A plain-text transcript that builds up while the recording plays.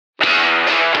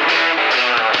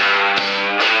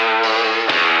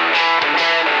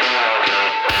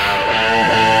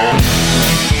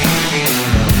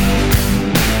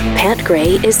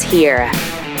Gray is here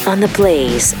on the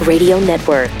Blaze Radio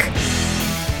Network.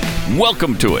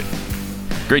 Welcome to it.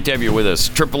 Great to have you with us.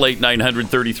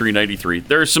 888-900-3393.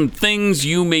 There are some things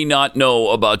you may not know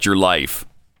about your life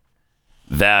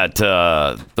that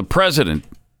the president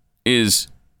is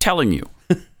telling you.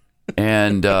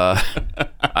 And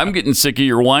I'm getting sick of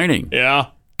your whining. Yeah.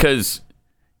 Because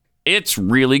it's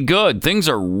really good. Things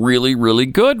are really, really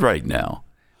good right now.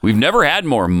 We've never had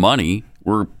more money.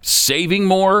 We're saving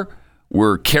more.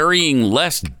 We're carrying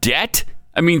less debt.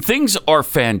 I mean, things are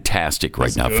fantastic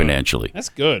right now financially. That's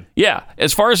good. Yeah.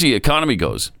 As far as the economy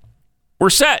goes, we're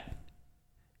set.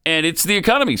 And it's the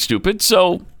economy, stupid.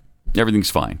 So everything's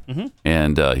fine. Mm-hmm.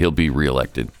 And he'll be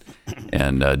reelected.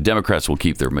 And Democrats will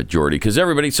keep their majority because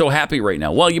everybody's so happy right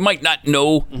now. Well, you might not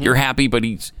know you're happy, but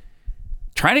he's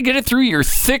trying to get it through your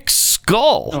thick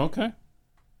skull. Oh, okay.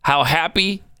 How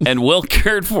happy and well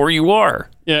cared for you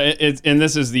are. Yeah, and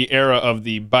this is the era of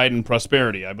the Biden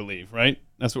prosperity, I believe, right?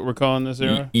 That's what we're calling this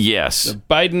era? Yes. The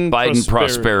Biden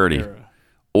prosperity. Era.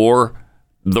 Or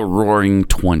the Roaring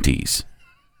 20s.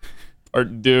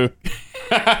 Part deux.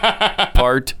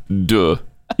 Part deux.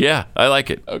 Yeah, I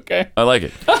like it. Okay. I like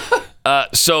it.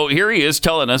 So here he is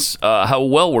telling us how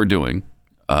well we're doing.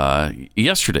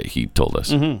 Yesterday, he told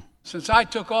us. Mm-hmm. Since I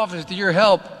took office, to your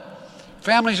help,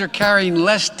 families are carrying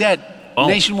less debt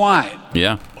nationwide.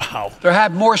 Yeah. Wow. They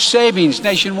have more savings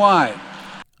nationwide.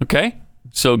 Okay.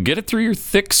 So get it through your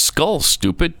thick skull,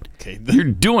 stupid. Okay. You're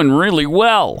doing really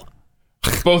well.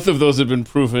 Both of those have been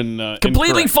proven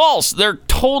completely incorrect. False. They're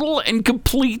total and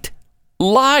complete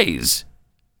lies.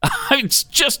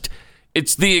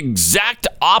 It's the exact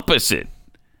opposite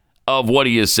of what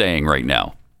he is saying right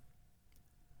now.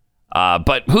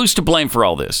 But who's to blame for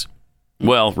all this?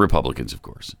 Well, Republicans, of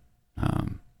course.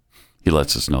 He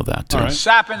lets us know that, too. Right.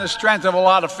 Sapping the strength of a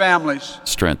lot of families.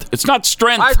 Strength. It's not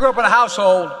strength. I grew up in a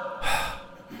household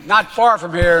not far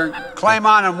from here,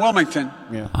 Claymont and Wilmington,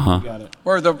 Got it.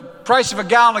 where the price of a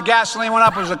gallon of gasoline went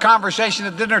up. It was a conversation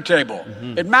at the dinner table.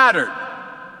 Mm-hmm. It mattered.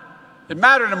 It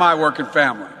mattered to my working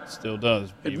family. Still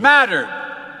does. It mattered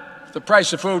if the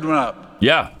price of food went up.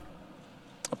 Yeah.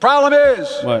 The problem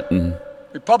is What?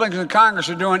 Republicans in Congress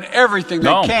are doing everything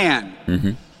they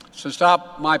can to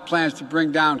stop my plans to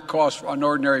bring down costs on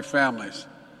ordinary families.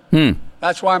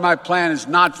 That's why my plan is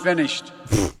not finished.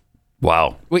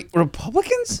 Wow. Wait,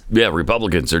 Republicans? Yeah,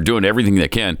 Republicans are doing everything they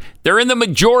can. They're in the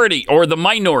majority or the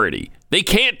minority. They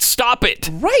can't stop it.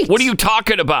 Right. What are you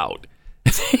talking about?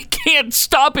 They can't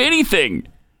stop anything.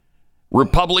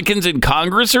 Republicans in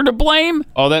Congress are to blame?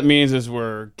 All that means is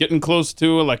we're getting close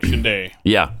to Election Day.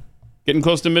 Yeah. Getting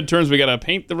close to midterms, we got to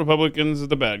paint the Republicans as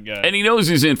the bad guy. And he knows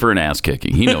he's in for an ass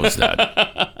kicking. He knows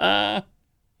that.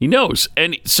 He knows.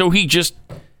 And so he just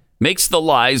makes the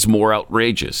lies more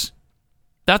outrageous.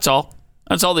 That's all.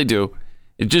 That's all they do.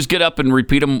 Just get up and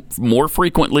repeat them more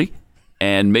frequently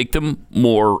and make them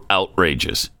more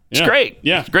outrageous. It's great.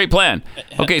 Yeah. It's a great plan.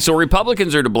 Okay, so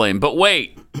Republicans are to blame. But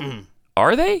wait,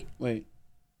 are they? Wait.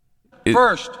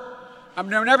 First, I'm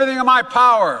doing everything in my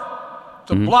power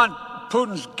to blunt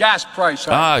Putin's gas price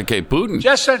hike. Okay, Putin.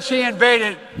 Just since he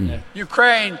invaded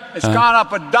Ukraine, it's gone up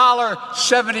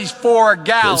 $1.74 a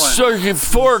gallon.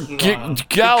 $1.74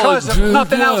 Because of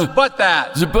nothing else but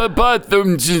that. But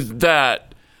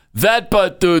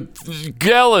the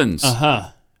gallons. Okay.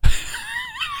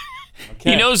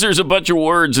 He knows there's a bunch of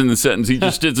words in the sentence. He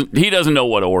just doesn't. He doesn't know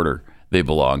what order they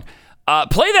belong.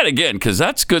 Play that again, because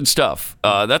that's good stuff.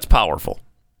 That's powerful.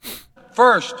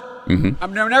 First,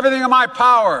 I'm doing everything in my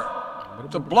power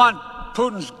to blunt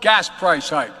Putin's gas price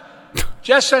hike.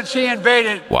 Just since he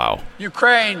invaded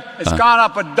Ukraine, it's gone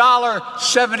up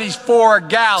 $1.74 a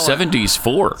gallon.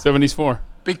 74.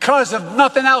 Because of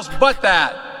nothing else but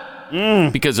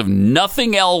that. Because of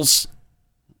nothing else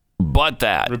but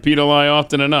that. Repeat a lie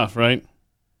often enough, right?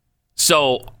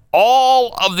 So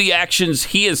all of the actions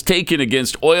he has taken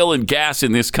against oil and gas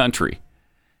in this country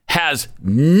has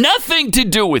nothing to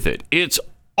do with it. It's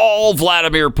all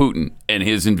Vladimir Putin and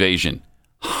his invasion.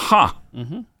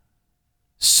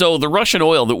 So the Russian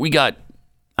oil that we got,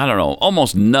 I don't know,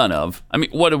 almost none of. I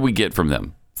mean, what did we get from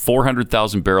them?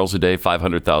 400,000 barrels a day,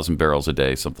 500,000 barrels a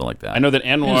day, something like that. I know that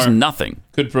It was Anwar nothing.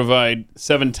 could provide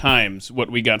 7 times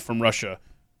what we got from Russia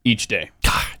each day.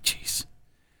 God, jeez.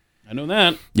 I know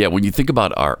that. Yeah, when you think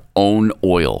about our own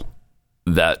oil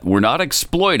that we're not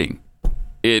exploiting,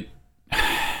 it's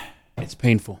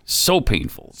painful. So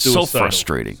painful. Suicidal. So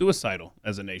frustrating. Suicidal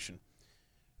as a nation.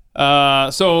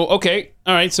 Okay.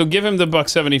 All right. So give him the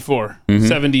 $1.74.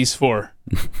 70s four.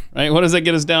 Right. What does that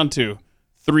get us down to?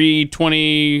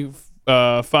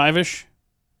 325 ish.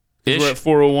 We're at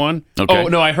 401. Okay. Oh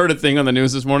no, I heard a thing on the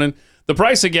news this morning. the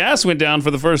price of gas went down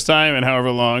for the first time in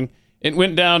however long. It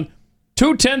went down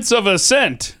 0.2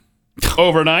 cents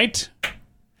overnight,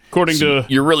 according to...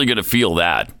 You're really going to feel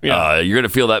that. Yeah. You're going to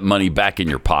feel that money back in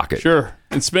your pocket. Sure.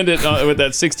 And spend it with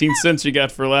that 16 cents you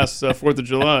got for last 4th of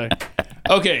July.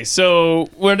 Okay, so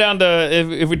we're down to,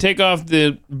 if we take off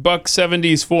the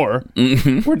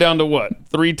 $1.74, we're down to what?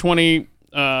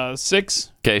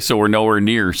 $3.26? Okay, so we're nowhere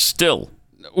near still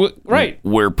Right.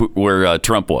 where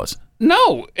Trump was.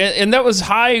 No, and that was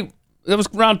high. That was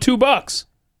around $2.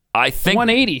 I think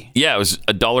 $1.80. Yeah, it was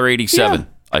 $1.87. Yeah.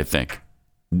 I think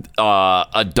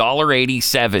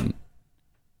 $1.87.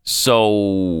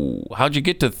 So how'd you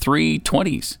get to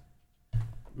 3.20s?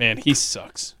 Man, he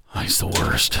sucks. He's the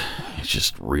worst. He's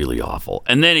just really awful.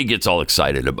 And then he gets all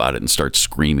excited about it and starts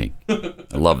screaming. I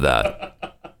love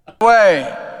that.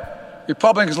 Way,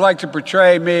 Republicans like to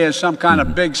portray me as some kind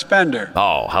of big spender.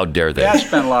 Oh, how dare they? Yeah, I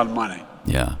spent a lot of money.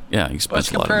 Yeah, he spends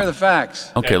Let's a lot of compare money. the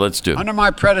facts. Okay, let's do. Under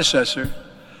my predecessor,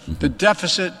 the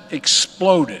deficit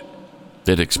exploded,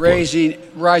 It explodes.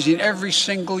 rising every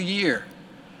single year.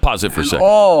 Pause it for a And second.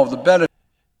 all the benefits.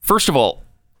 First of all,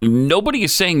 nobody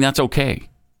is saying that's okay.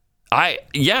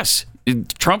 Yes,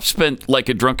 Trump spent like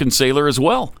a drunken sailor as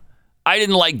well. I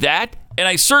didn't like that, and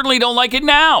I certainly don't like it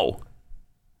now.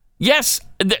 Yes,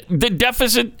 the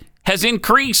deficit has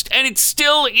increased, and it's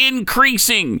still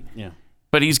increasing. Yeah.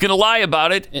 But he's going to lie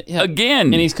about it again.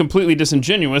 And he's completely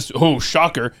disingenuous. Oh,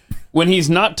 shocker. When he's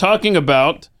not talking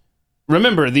about,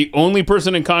 remember, the only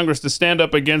person in Congress to stand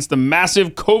up against the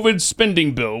massive COVID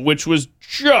spending bill, which was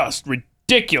just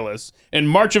ridiculous, in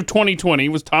March of 2020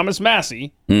 was Thomas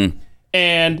Massey.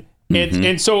 And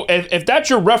so if that's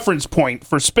your reference point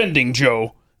for spending,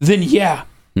 Joe, then yeah,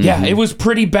 it was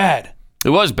pretty bad. It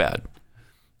was bad.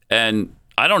 And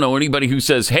I don't know anybody who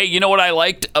says, hey, you know what I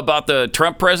liked about the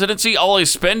Trump presidency? All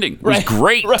his spending was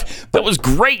great. Right. That was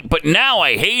great, but now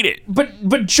I hate it.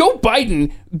 But Joe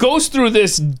Biden goes through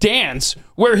this dance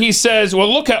where he says,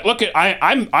 well, look at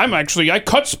I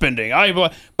cut spending.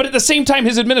 But at the same time,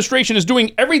 his administration is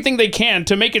doing everything they can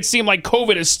to make it seem like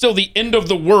COVID is still the end of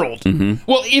the world.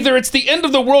 Well, either it's the end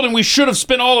of the world and we should have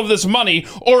spent all of this money,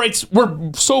 or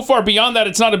we're so far beyond that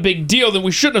it's not a big deal that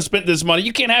we shouldn't have spent this money.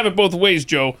 You can't have it both ways,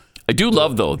 Joe. I do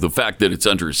love, though, the fact that it's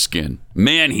under his skin.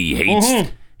 Man, he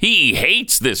hates he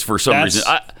hates this for some reason.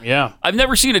 I've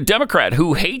never seen a Democrat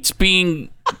who hates being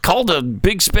called a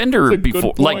big spender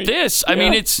before like this. I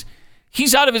mean,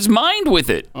 he's out of his mind with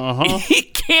it. He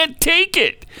can't take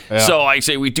it. Yeah. So I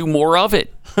say we do more of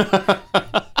it.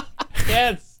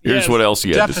 Here's what else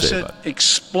he had to say about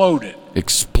it.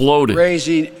 Exploded.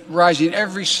 Rising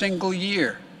every single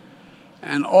year.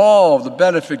 And all the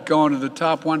benefit going to the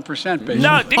top 1%, basically.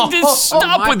 No,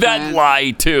 stop with that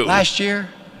lie, too. Last year,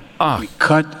 we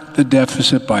cut the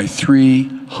deficit by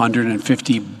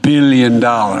 $350 billion.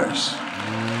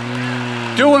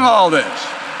 Doing all this.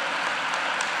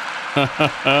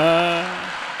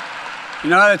 You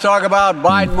know, they talk about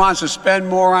Biden wants to spend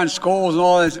more on schools and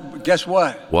all this. Guess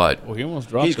what? What? Well, he almost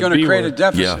dropped He's going to create a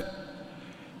deficit. Yeah.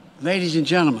 Ladies and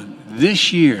gentlemen,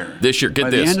 this year, get by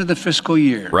this. the end of the fiscal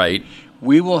year, right,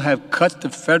 we will have cut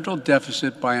the federal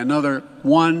deficit by another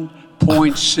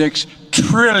 $1.6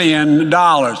 trillion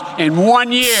in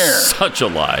 1 year. Such a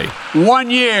lie.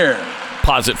 1 year.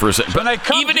 Pause it for a second. But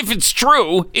even if it's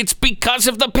true, it's because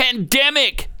of the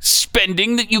pandemic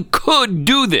spending that you could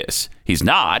do this. He's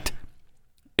not.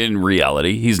 In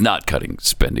reality, he's not cutting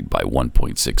spending by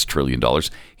 $1.6 trillion.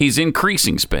 He's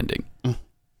increasing spending.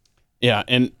 Yeah,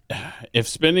 and if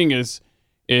spending is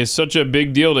such a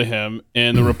big deal to him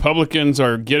and the Republicans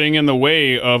are getting in the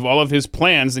way of all of his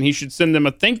plans, then he should send them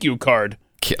a thank you card.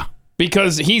 Yeah.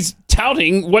 Because he's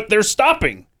touting what they're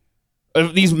stopping.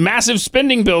 These massive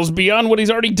spending bills beyond what he's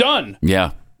already done.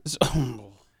 Yeah.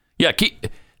 Yeah,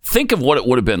 think of what it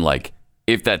would have been like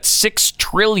if that $6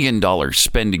 trillion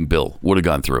spending bill would have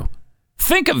gone through.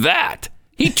 Think of that.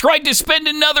 He tried to spend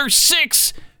another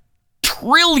 $6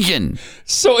 trillion.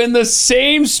 So in the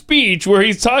same speech where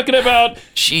he's talking about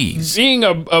being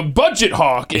a budget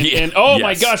hawk and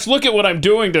my gosh, look at what I'm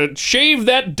doing to shave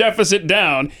that deficit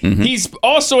down. He's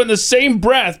also in the same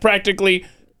breath practically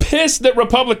pissed that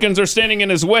Republicans are standing in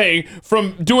his way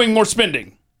from doing more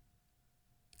spending.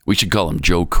 We should call him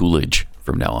Joe Coolidge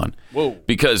from now on. Whoa.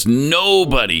 Because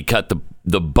nobody cut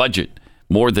the budget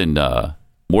more than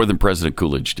President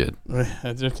Coolidge did.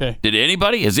 That's okay. Did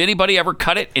anybody? Has anybody ever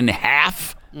cut it in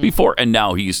half before? And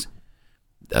now this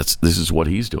is what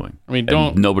he's doing. I mean,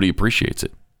 nobody appreciates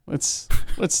it. Let's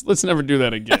never do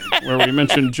that again. Where we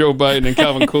mention Joe Biden and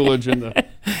Calvin Coolidge in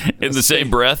the same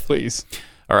breath, please.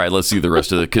 All right, let's see the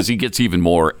rest of it because he gets even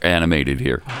more animated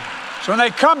here. So when they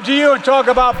come to you and talk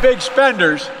about big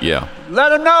spenders, Yeah. let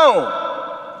them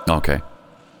know. Okay.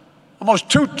 Almost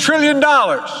 $2 trillion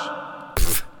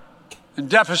in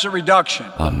deficit reduction.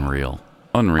 Unreal.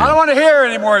 I don't want to hear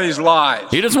any more of these lies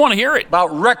He doesn't want to hear it.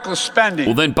 about reckless spending.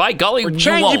 Well, then, by golly, We're you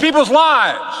changing won't. people's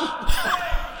lives.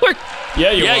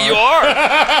 Yeah, you Yeah, are. you are.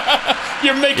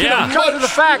 You're making Yeah. it Because of the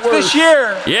fact worse. this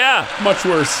year, Yeah. Much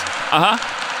worse.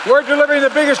 we're delivering the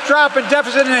biggest drop in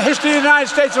deficit in the history of the United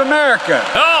States of America.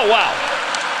 Oh, wow.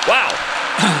 Wow.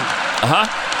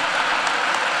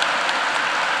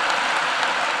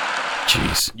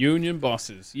 Jeez. Union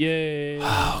bosses. Yay.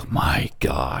 Oh, my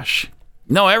gosh.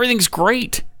 No, everything's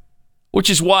great. Which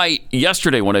is why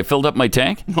yesterday when I filled up my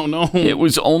tank, Oh, no. it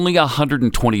was only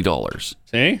 $120.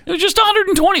 See? It was just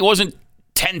 $120. It wasn't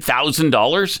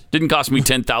 $10,000. Didn't cost me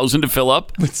 $10,000 to fill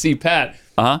up. But see, Pat,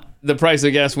 the price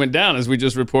of gas went down, as we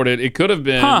just reported. It could have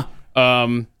been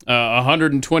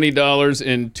 $120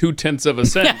 and 0.2 of a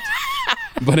cent,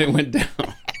 but it went down.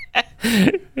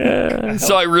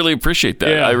 So I really appreciate that.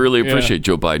 Yeah, I really yeah. appreciate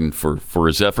Joe Biden for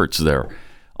his efforts there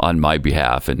on my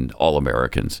behalf and all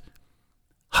Americans.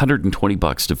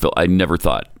 $120 to fill. I never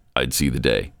thought I'd see the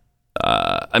day.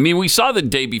 I mean, we saw the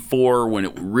day before when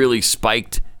it really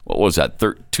spiked. What was that?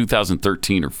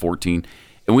 2013 or 14,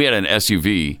 and we had an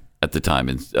SUV at the time,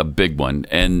 a big one,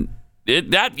 and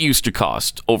that used to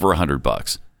cost over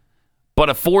 $100. But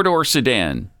a 4-door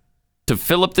sedan to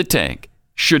fill up the tank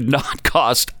should not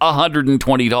cost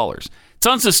 $120. It's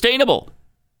unsustainable.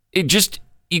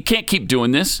 You can't keep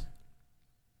doing this.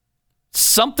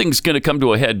 Something's going to come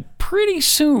to a head pretty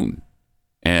soon,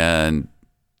 and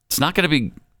it's not going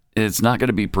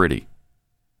to be pretty.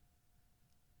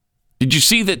 Did you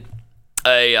see that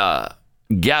a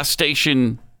gas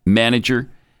station manager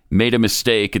made a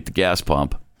mistake at the gas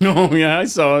pump? Oh, yeah, I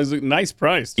saw. It was a nice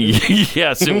price. too.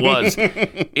 Yes, it was.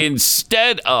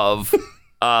 Instead of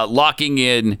locking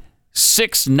in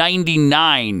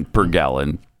 $6.99 per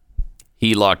gallon,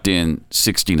 he locked in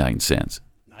 69 cents.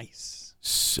 Nice.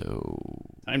 So,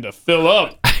 Time to fill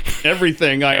up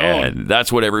everything I own. and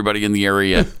that's what everybody in the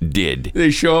area did. They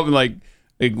show up in like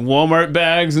Walmart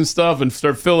bags and stuff and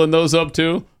start filling those up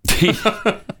too.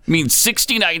 I mean,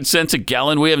 69 cents a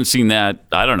gallon. We haven't seen that,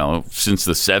 I don't know, since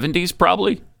the 70s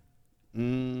probably.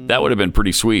 That would have been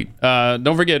pretty sweet.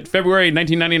 Don't forget, February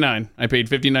 1999, I paid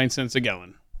 59 cents a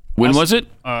gallon. When was it?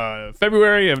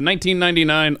 February of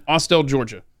 1999, Austell,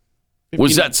 Georgia.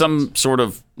 Was that some sort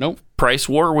of Nope. price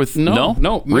war with No.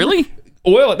 Really?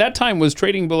 Oil at that time was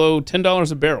trading below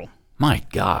 $10 a barrel. My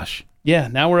gosh. Yeah,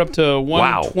 now we're up to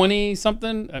 120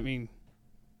 something. I mean,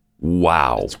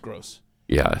 Wow. it's gross.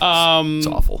 Yeah. It's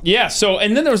awful. Yeah, so,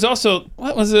 and then there was also,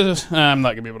 what was it? I'm not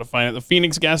going to be able to find it. The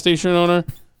Phoenix gas station owner,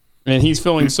 and he's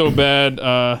feeling so bad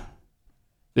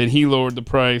that he lowered the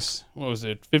price. What was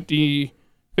it? 50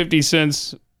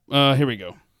 cents. Here we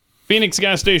go. Phoenix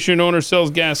gas station owner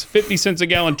sells gas 50 cents a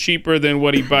gallon cheaper than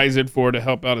what he buys it for to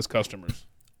help out his customers.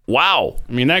 Wow.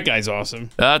 I mean, that guy's awesome.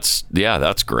 That's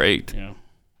great. Yeah.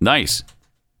 Nice.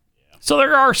 So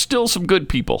there are still some good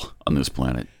people on this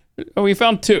planet. Oh, we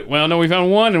found two. Well, no, we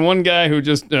found one, and one guy who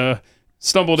just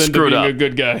stumbled into Screwed being up. a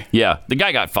good guy. Yeah. The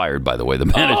guy got fired, by the way. The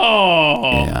manager.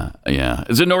 Oh. Yeah.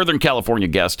 It's a Northern California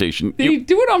gas station. Did he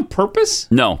do it on purpose?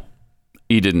 No,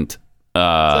 he didn't.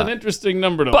 That's an interesting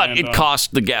number to But land it on.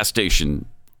 cost the gas station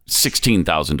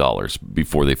 $16,000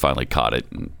 before they finally caught it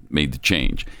and made the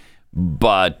change.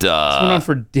 But It's been on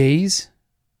for days?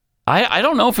 I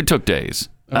don't know if it took days.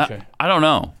 Okay. I don't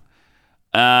know.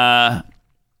 The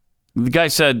guy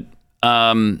said,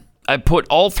 I put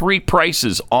all three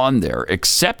prices on there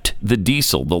except the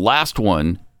diesel. The last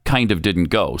one kind of didn't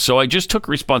go. So I just took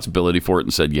responsibility for it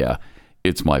and said, yeah,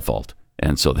 it's my fault.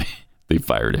 And so they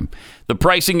fired him. The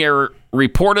pricing error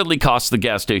reportedly cost the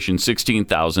gas station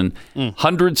 $16,000.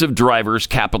 Hundreds of drivers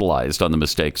capitalized on the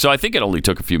mistake. So I think it only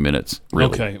took a few minutes,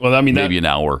 really. Okay. Well, I mean, maybe an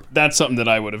hour. That's something that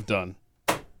I would have done.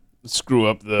 Screw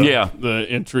up the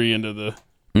entry into the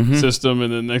system,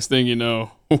 and the next thing you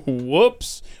know,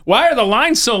 whoops. Why are the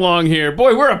lines so long here?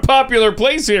 Boy, we're a popular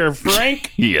place here,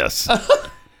 Frank. Yes.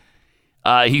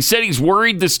 He said he's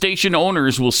worried the station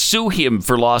owners will sue him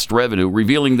for lost revenue,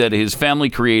 revealing that his family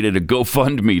created a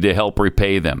GoFundMe to help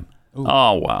repay them. Ooh.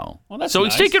 Oh, wow. Well, that's so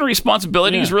nice. he's taking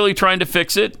responsibility. Yeah. He's really trying to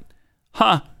fix it.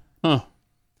 Huh.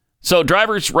 So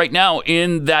drivers right now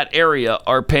in that area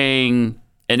are paying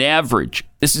an average.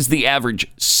 This is the average,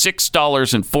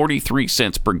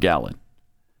 $6.43 per gallon.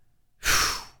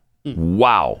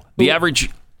 Wow. The average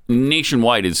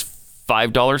nationwide is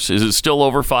 $5. Is it still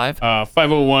over 5?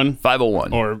 501.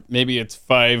 501. Or maybe it's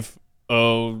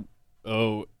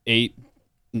 5008.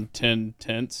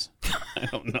 10/10. I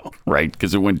don't know. Right,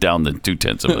 because it went down the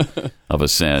 0.2 of a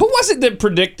cent. Who was it that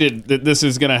predicted that this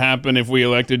is going to happen if we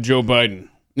elected Joe Biden?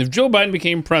 If Joe Biden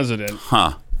became president,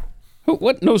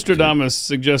 what Nostradamus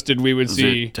suggested we would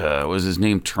see? Was his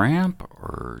name Tramp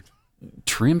or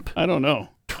Trimp? I don't know.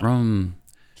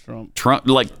 Trump,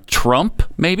 like Trump,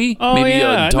 maybe? Oh, maybe,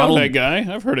 yeah, I know that guy.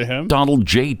 I've heard of him. Donald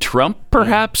J. Trump,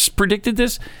 perhaps, predicted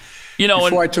this. You know,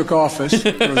 before I took office,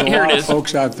 there was a lot of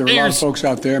folks out there. A lot of folks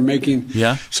out there making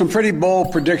some pretty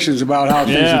bold predictions about how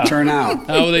things would turn out.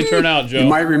 How will they turn out, Joe? You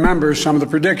might remember some of the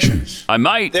predictions. I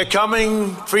might. They're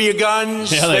coming for your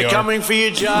guns. Yeah, they're coming for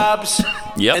your jobs.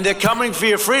 Yep. And they're coming for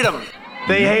your freedom.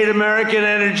 They hate American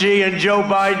energy, and Joe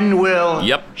Biden will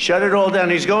shut it all down.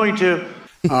 He's going to.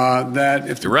 That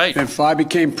if I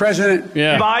became president,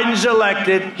 Biden's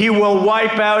elected, he will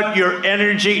wipe out your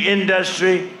energy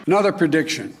industry. Another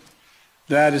prediction.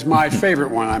 That is my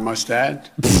favorite one, I must add,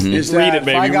 is that if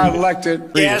I got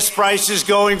elected... Gas prices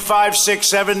going $5,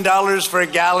 $6, $7 for a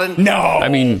gallon. No. I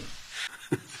mean...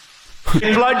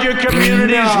 Flood your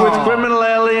communities with criminal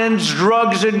aliens,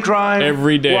 drugs, and crime.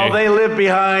 Every day. While they live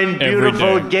behind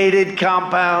beautiful gated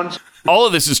compounds. All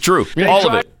of this is true. All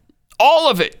of it.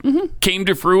 All of it came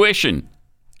to fruition.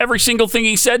 Every single thing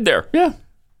he said there. Yeah.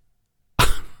 $5,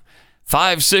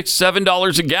 $6,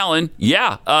 $7 a gallon.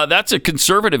 Yeah, that's a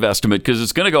conservative estimate because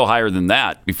it's going to go higher than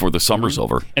that before the summer's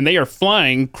over. And they are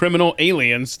flying criminal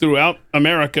aliens throughout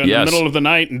America in the middle of the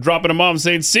night and dropping them off and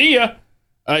saying, see ya,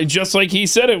 just like he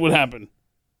said it would happen.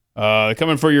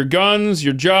 Coming for your guns,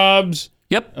 your jobs.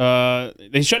 Yep.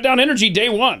 They shut down energy day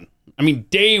one. I mean,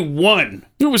 day one.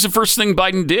 It was the first thing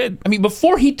Biden did. I mean,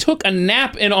 before he took a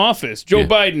nap in office, Joe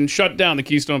Biden shut down the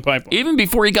Keystone Pipeline. Even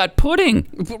before he got pudding,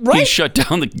 he shut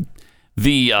down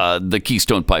the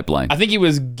Keystone Pipeline. I think he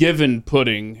was given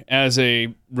pudding as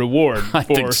a reward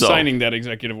for signing that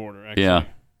executive order, actually. Yeah.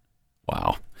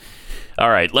 Wow. All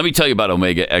right, let me tell you about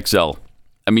Omega XL.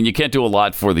 I mean, you can't do a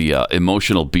lot for the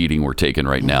emotional beating we're taking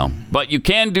right now, but you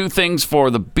can do things for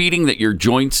the beating that your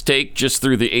joints take just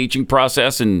through the aging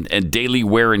process and daily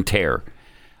wear and tear.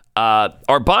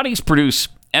 Our bodies produce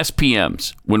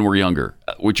SPMs when we're younger,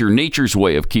 which are nature's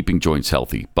way of keeping joints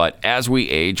healthy. But as we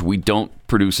age, we don't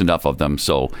produce enough of them,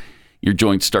 so your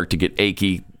joints start to get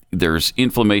achy. There's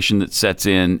inflammation that sets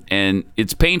in, and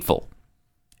it's painful.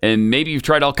 And maybe you've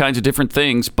tried all kinds of different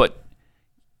things, but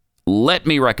let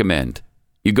me recommend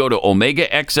you go to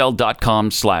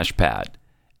omegaxl.com/Pat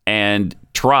and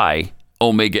try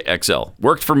Omega XL.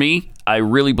 Worked for me. I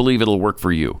really believe it'll work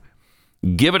for you.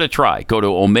 Give it a try. Go to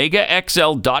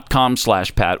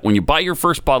omegaxl.com/Pat. When you buy your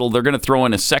first bottle, they're going to throw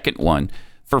in a second one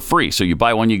for free. So you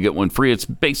buy one, you get one free. It's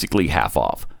basically half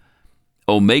off.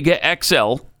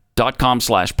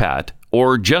 omegaxl.com/Pat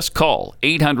or just call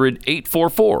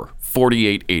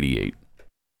 800-844-4888.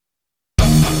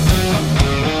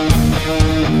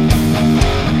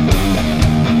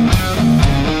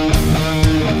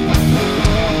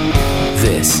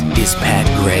 This is Pat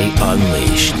Gray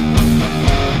Unleashed.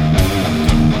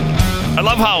 I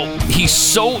love how he's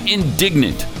so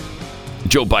indignant,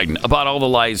 Joe Biden, about all the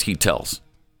lies he tells.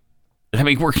 I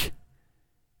mean,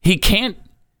 he can't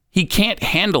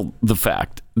handle the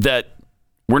fact that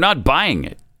we're not buying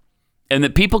it, and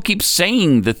that people keep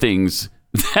saying the things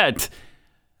that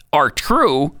are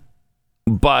true,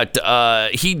 but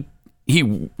he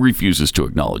refuses to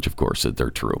acknowledge, of course, that they're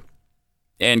true,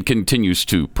 and continues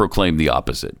to proclaim the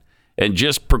opposite, and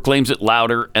just proclaims it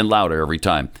louder and louder every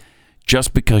time.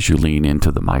 Just because you lean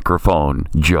into the microphone,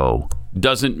 Joe,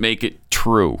 doesn't make it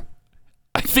true.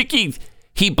 I think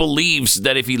he believes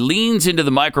that if he leans into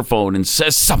the microphone and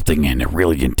says something in a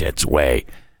really intense way,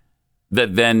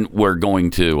 that then we're going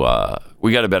to,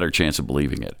 we got a better chance of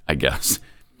believing it, I guess.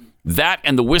 That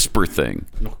and the whisper thing.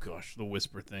 Oh, gosh, the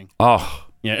whisper thing. Oh.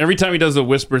 Yeah, every time he does the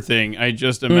whisper thing, I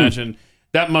just imagine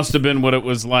that must have been what it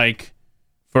was like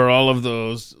for all of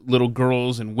those little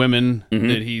girls and women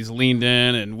that he's leaned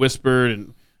in and whispered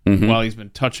and while he's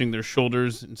been touching their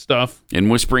shoulders and stuff. And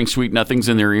whispering sweet nothings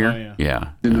in their ear. Oh,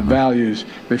 yeah. And the values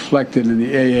reflected in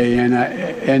the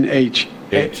AANHPI.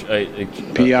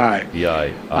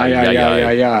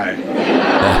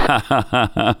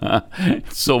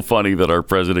 It's so funny that our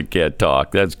president can't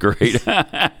talk. That's great.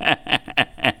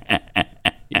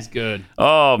 He's good.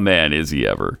 Oh, man, is he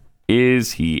ever.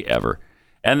 Is he ever.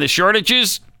 And the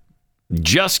shortages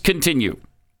just continue.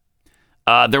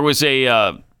 There was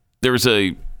an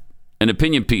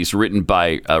opinion piece written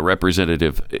by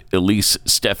Representative Elise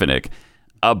Stefanik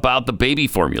about the baby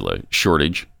formula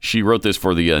shortage. She wrote this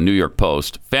for the New York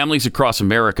Post. Families across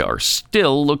America are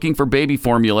still looking for baby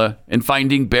formula and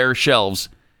finding bare shelves.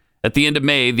 At the end of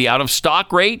May, the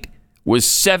out-of-stock rate was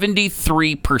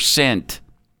 73%.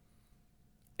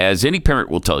 As any parent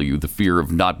will tell you, the fear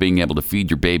of not being able to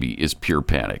feed your baby is pure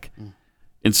panic.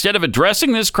 Instead of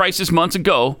addressing this crisis months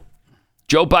ago,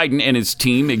 Joe Biden and his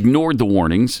team ignored the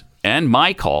warnings and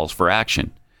my calls for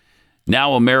action.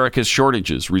 Now America's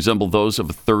shortages resemble those of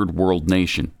a third world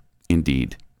nation.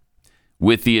 Indeed.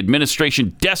 With the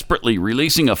administration desperately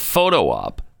releasing a photo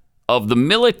op of the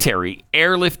military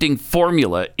airlifting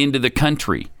formula into the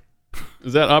country.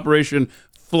 Is that Operation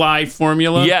Fly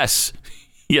Formula? Yes.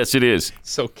 Yes, it is.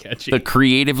 So catchy. The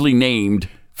creatively named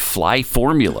Fly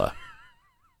Formula.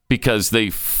 Because they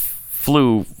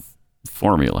flew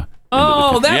formula.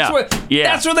 Oh, that's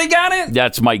where they got it?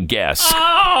 That's my guess.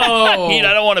 Oh. I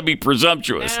don't want to be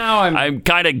presumptuous. I'm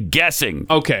kind of guessing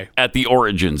at the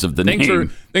origins of the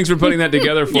name. Thanks for putting that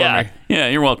together for me. Yeah,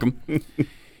 you're welcome.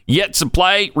 Yet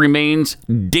supply remains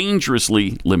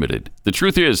dangerously limited. The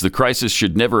truth is, the crisis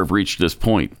should never have reached this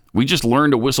point. We just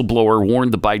learned a whistleblower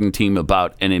warned the Biden team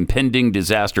about an impending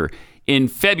disaster in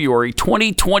February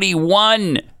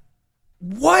 2021.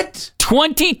 What?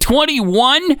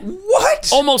 2021? What?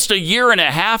 Almost a year and a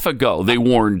half ago, they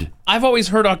warned. I've always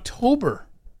heard October.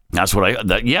 That's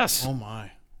what yes. Oh,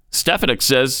 my. Stefanik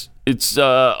says it's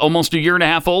almost a year and a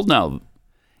half old now.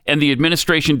 And the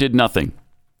administration did nothing.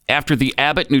 After the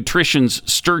Abbott Nutrition's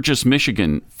Sturgis,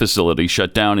 Michigan facility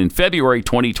shut down in February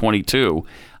 2022,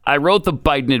 I wrote the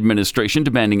Biden administration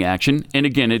demanding action, and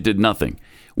again, it did nothing.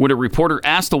 When a reporter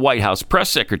asked the White House press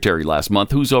secretary last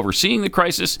month who's overseeing the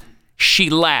crisis, she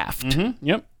laughed. Mm-hmm.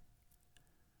 Yep.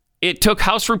 It took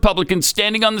House Republicans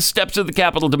standing on the steps of the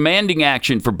Capitol demanding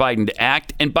action for Biden to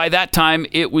act, and by that time,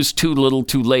 it was too little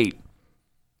too late.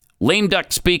 Lame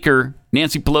duck Speaker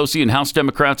Nancy Pelosi and House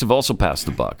Democrats have also passed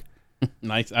the buck.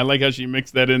 Nice. I like how she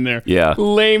mixed that in there. Yeah.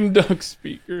 Lame duck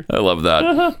Speaker. I love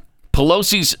that.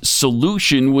 Pelosi's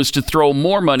solution was to throw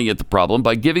more money at the problem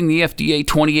by giving the FDA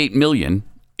 $28 million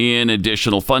in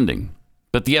additional funding.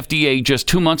 But the FDA just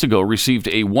 2 months ago received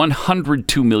a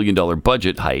 $102 million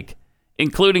budget hike,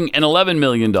 including an $11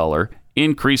 million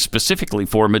increase specifically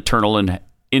for maternal and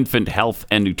infant health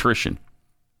and nutrition.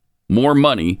 More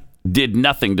money did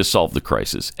nothing to solve the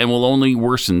crisis and will only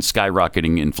worsen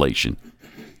skyrocketing inflation.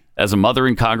 As a mother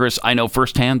in Congress, I know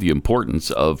firsthand the importance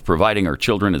of providing our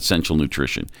children essential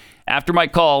nutrition. After my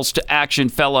calls to action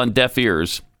fell on deaf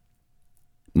ears,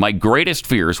 my greatest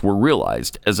fears were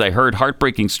realized as I heard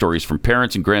heartbreaking stories from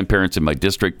parents and grandparents in my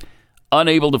district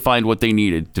unable to find what they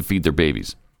needed to feed their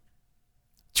babies.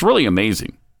 It's really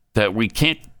amazing that we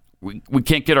can't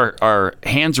get our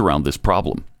hands around this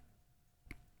problem.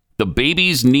 The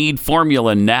Babies Need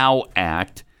Formula Now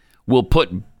Act will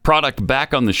put product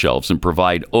back on the shelves and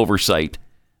provide oversight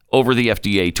over the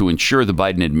FDA to ensure the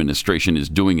Biden administration is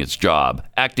doing its job,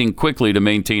 acting quickly to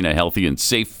maintain a healthy and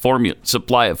safe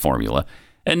supply of formula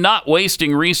and not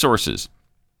wasting resources.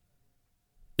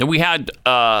 And we've had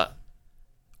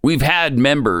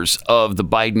members of the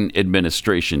Biden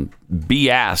administration be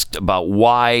asked about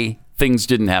why things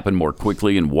didn't happen more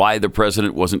quickly and why the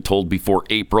president wasn't told before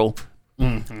April.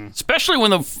 Mm-hmm. Especially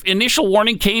when the initial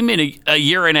warning came in a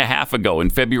year and a half ago in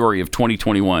February of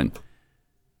 2021.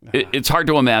 It's hard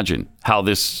to imagine how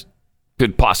this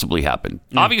could possibly happen.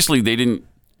 Obviously, they didn't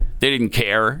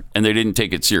care and they didn't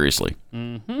take it seriously.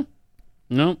 Mm-hmm.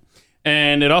 No.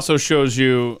 And it also shows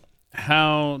you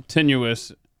how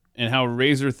tenuous and how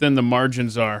razor thin the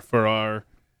margins are for our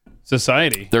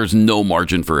society. There's no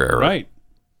margin for error. Right.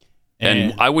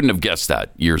 And I wouldn't have guessed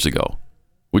that years ago.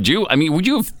 Would you? I mean, would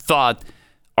you have thought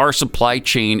our supply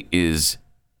chain is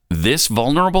this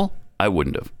vulnerable? I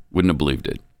wouldn't have believed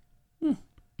it.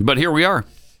 But here we are.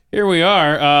 Here we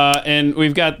are. And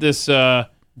we've got this,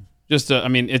 it's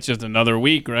just another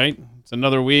week, right? It's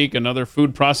another week, another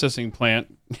food processing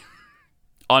plant.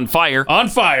 On fire. On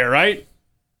fire, right?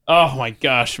 Oh, my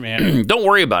gosh, man. Don't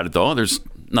worry about it, though. There's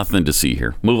nothing to see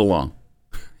here. Move along.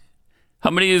 How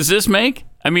many does this make?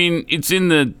 I mean, it's in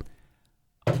the,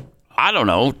 I don't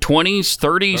know, 20s,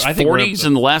 30s, 40s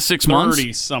in the last 6 months?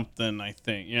 30-something, I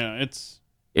think. Yeah, it's...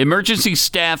 Emergency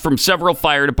staff from several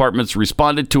fire departments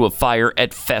responded to a fire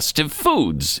at Festive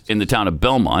Foods in the town of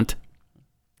Belmont.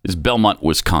 This is Belmont,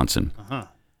 Wisconsin.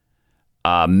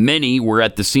 Many were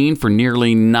at the scene for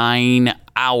nearly 9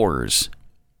 hours.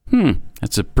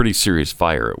 That's a pretty serious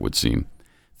fire, it would seem.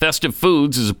 Festive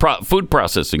Foods is a food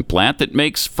processing plant that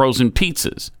makes frozen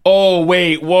pizzas. Oh,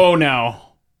 wait. Whoa,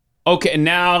 now. Okay,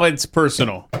 now it's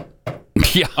personal.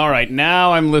 Yeah. All right,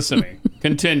 now I'm listening.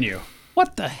 Continue.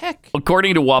 What the heck?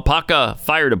 According to Wapaka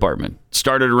Fire Department,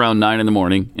 started around 9 in the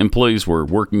morning. Employees were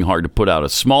working hard to put out a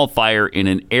small fire in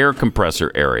an air compressor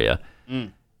area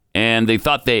and they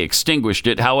thought they extinguished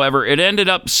it. However, it ended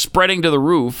up spreading to the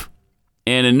roof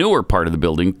and a newer part of the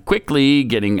building, quickly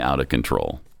getting out of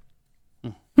control.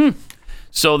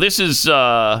 So this is,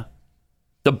 the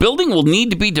building will need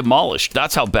to be demolished.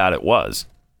 That's how bad it was.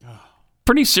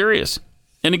 Pretty serious.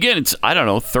 And again, it's, I don't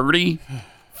know, 30,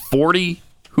 40,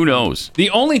 who knows? The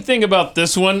only thing about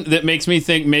this one that makes me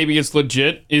think maybe it's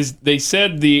legit is they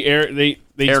said the air, they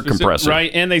air compressor.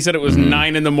 Right, and they said it was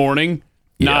 9 in the morning,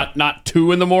 not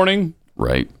 2 in the morning.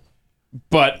 Right.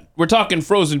 But we're talking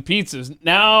frozen pizzas.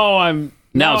 Now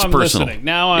it's I'm personal. Listening.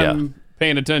 Now I'm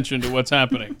paying attention to what's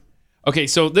happening. Okay,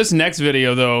 so this next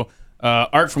video, though,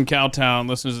 Art from Cowtown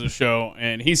listens to the show,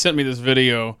 and he sent me this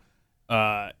video.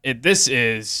 This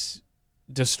is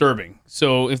disturbing.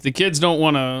 So if the kids don't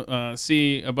want to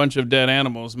see a bunch of dead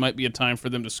animals, it might be a time for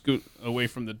them to scoot away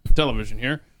from the television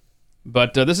here.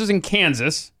 But this is in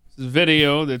Kansas. This is a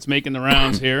video that's making the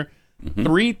rounds here.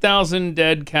 3,000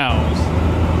 dead cows.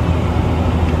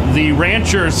 The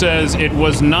rancher says it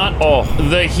was not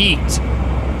the heat.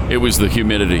 It was the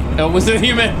humidity. Oh, was it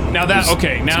humid? Now that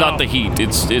okay. Now it's not the heat.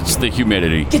 It's the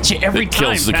humidity. Get you every that time.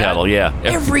 Kills the Pat. cattle. Yeah.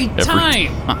 Every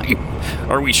time.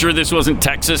 Are we sure this wasn't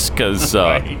Texas? Because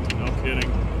right. No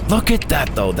kidding. Look at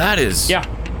that though. That is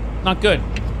not good.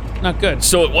 Not good.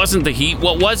 So it wasn't the heat.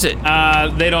 What was it?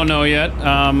 They don't know yet.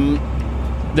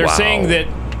 They're saying that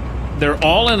they're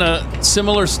all in a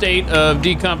similar state of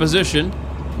decomposition,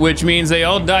 which means they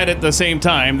all died at the same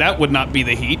time. That would not be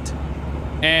the heat.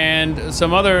 And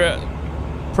some other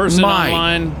person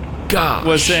online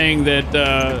was saying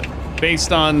that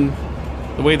based on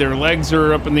the way their legs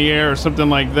are up in the air or something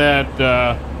like that,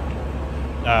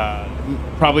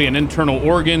 probably an internal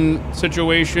organ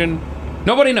situation.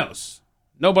 Nobody knows.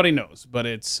 Nobody knows, but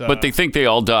it's... but they think they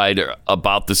all died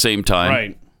about the same time.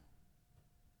 Right.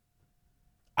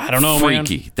 I don't know,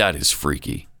 freaky. Man. That is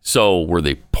freaky. So were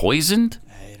they poisoned?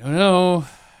 I don't know.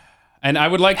 And I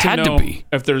would like to know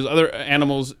if there's other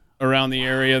animals around the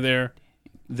area there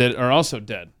that are also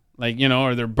dead. Like,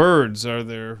 are there birds? Are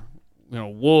there,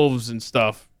 wolves and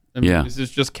stuff? Is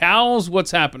this just cows? What's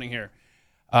happening here?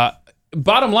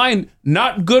 Bottom line,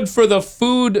 not good for the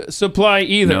food supply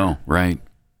either. No, right.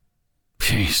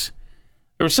 Jeez.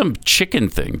 There was some chicken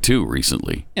thing, too,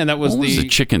 recently. And that was what was the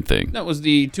chicken thing? That was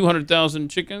the 200,000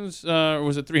 chickens, or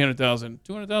was it 300,000?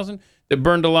 200,000 that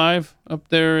burned alive up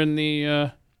there in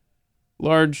the...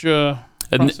 large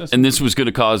and this was going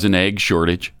to cause an egg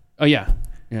shortage. Oh yeah.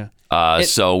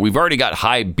 So we've already got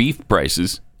high beef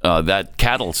prices. That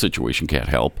cattle situation can't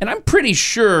help. And I'm pretty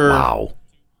sure. Wow.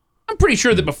 I'm pretty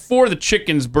sure that before the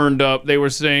chickens burned up, they were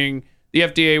saying the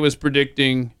FDA was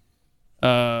predicting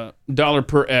 $1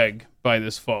 per egg by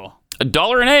this fall.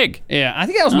 $1 an egg. Yeah, I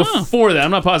think that was before that. I'm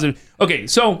not positive. Okay,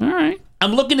 so all right.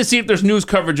 I'm looking to see if there's news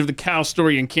coverage of the cow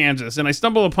story in Kansas, and I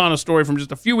stumbled upon a story from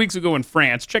just a few weeks ago in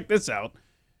France. Check this out.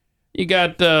 You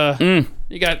got a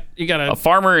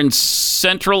farmer in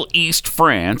central East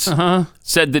France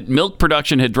said that milk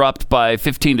production had dropped by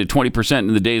 15 to 20%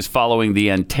 in the days following the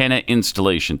antenna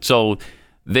installation. So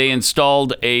they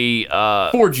installed a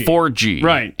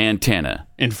 4G antenna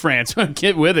in France.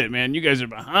 Get with it, man. You guys are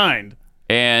behind.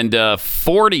 And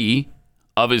 40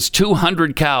 of his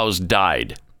 200 cows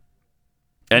died.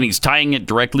 And he's tying it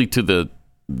directly to the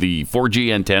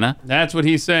 4G antenna. That's what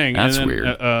he's saying. That's and then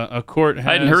weird. A court has...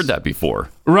 I hadn't heard that before.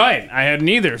 Right. I hadn't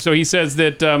either. So he says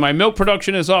that my milk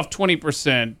production is off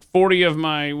 20%. 40 of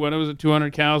my,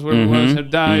 200 cows, whatever it was, have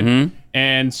died.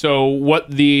 And so what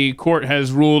the court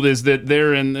has ruled is that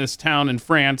they're in this town in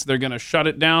France. They're going to shut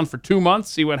it down for 2 months,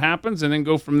 see what happens, and then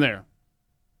go from there.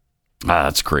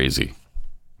 That's crazy.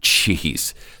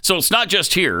 Jeez. So it's not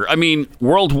just here. I mean,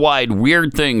 worldwide,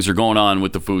 weird things are going on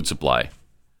with the food supply.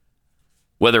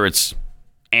 Whether it's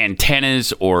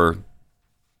antennas or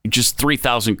just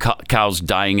 3,000 cows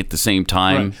dying at the same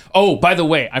time. Right. Oh, by the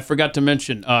way, I forgot to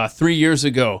mention, 3 years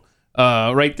ago,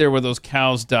 right there where those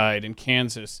cows died in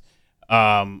Kansas,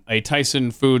 a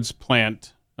Tyson Foods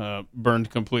plant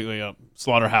burned completely up.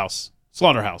 Slaughterhouse.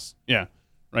 Yeah,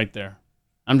 right there.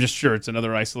 I'm just sure it's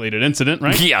another isolated incident,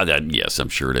 right? Yeah, yes, I'm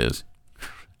sure it is.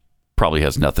 Probably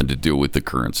has nothing to do with the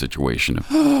current situation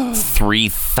of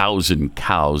 3,000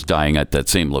 cows dying at that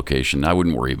same location. I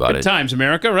wouldn't worry about it. Good times,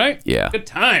 America, right? Yeah. Good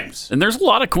times. And there's a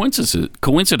lot of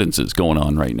coincidences going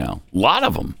on right now. A lot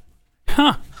of them.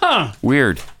 Huh.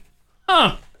 Weird.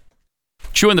 Huh.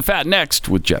 Chewing the Fat next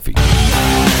with Jeffy.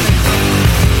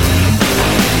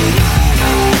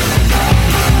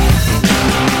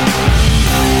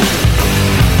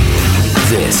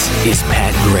 This is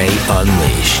Pat Gray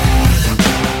Unleashed.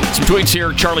 Some tweets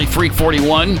here. Charlie Freak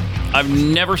 41. I've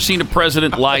never seen a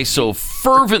president lie so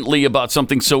fervently about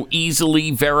something so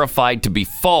easily verified to be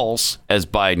false as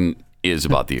Biden is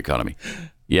about the economy.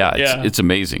 Yeah, it's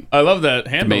amazing. I love that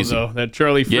handle, though, that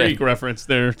Charlie Freak reference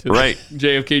there to the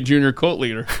JFK Jr. cult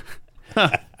leader.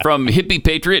 From Hippie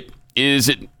Patriot, is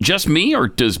it just me, or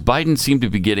does Biden seem to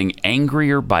be getting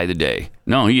angrier by the day?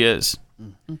 No, he is.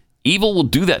 Evil will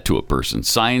do that to a person.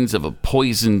 Signs of a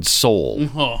poisoned soul.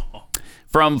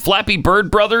 From Flappy Bird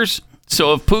Brothers,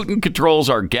 so if Putin controls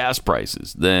our gas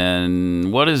prices,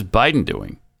 then what is Biden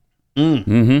doing?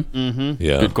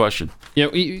 Yeah. Good question. Yeah,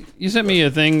 you sent me a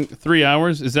thing, 3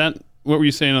 hours. Is that, what were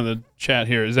you saying on the chat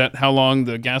here? Is that how long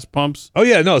the gas pumps? Oh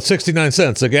yeah, no, it's 69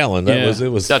 cents a gallon. It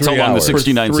was. That's 3 how long hours. the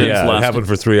 69 cents lasted. It happened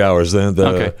for 3 hours. Then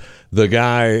the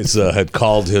guys had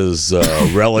called his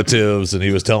relatives, and he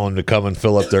was telling them to come and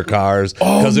fill up their cars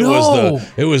because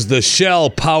it was the Shell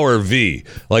Power V.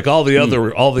 Like all the other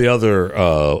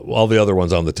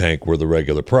ones on the tank were the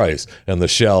regular price, and the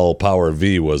Shell Power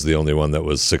V was the only one that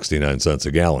was 69 cents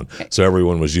a gallon. So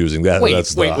everyone was using that.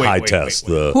 That's the high test.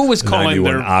 The who was calling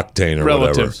 91 their octane or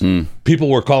relatives? whatever. People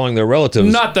were calling their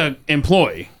relatives, not the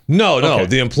employee. No. Okay.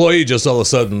 The employee just all of a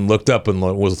sudden looked up and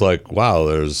was like, "Wow,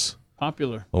 there's."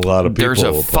 Popular. A lot of people. There's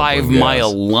a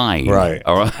 5-mile line right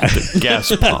around the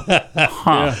gas pump.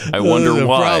 I wonder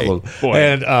why.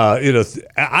 And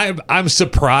I'm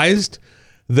surprised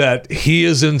that he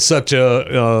is in such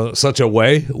a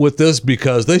way with this,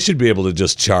 because they should be able to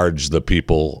just charge the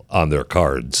people on their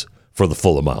cards for the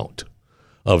full amount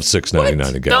of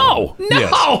 $6.99 a gallon. No,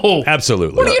 yes,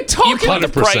 absolutely. What are you talking about? You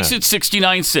put the 100%. price at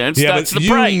 69 cents. Yeah, that's the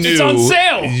price. It's on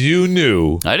sale. You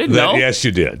knew. I didn't know. Yes, you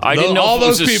did. I didn't know. All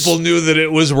those people knew that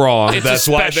it was wrong. That's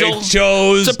why they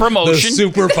chose the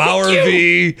Super Power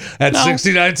V at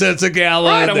 69 cents a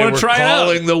gallon. Right, they were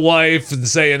calling the wife and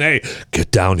saying, "Hey,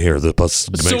 get down here.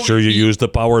 Make sure you use the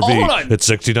Power V at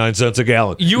 69 cents a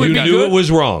gallon." You knew it was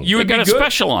wrong. You got a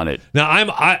special on it. Now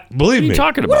believe me. What are you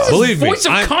talking about? Believe me. Voice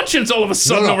of conscience all of a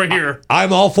sudden over here.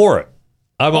 I'm all for it.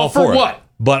 I'm all for what? it.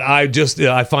 But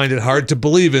I find it hard to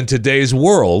believe in today's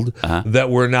world that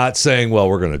we're not saying, well,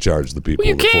 we're going to charge the people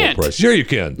the full price. Sure, you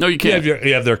can. No, you can't.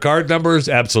 You have their card numbers?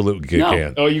 Absolutely, you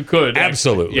can. Oh, you could.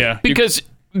 Absolutely. Yeah. Because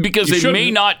they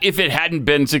may not, if it hadn't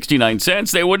been 69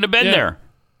 cents, they wouldn't have been there.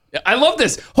 I love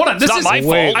this. Hold on, this is my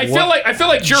fault. I feel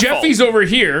like Jeffy's over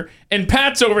here and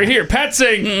Pat's over here. Pat's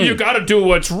saying you got to do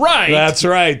what's right. That's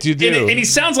right, you do. And he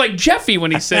sounds like Jeffy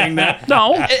when he's saying that.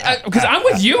 No, because I'm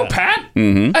with you, Pat.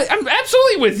 I'm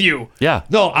absolutely with you. Yeah.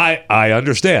 No, I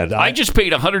understand. I just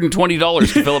paid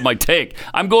 $120 to fill up my tank.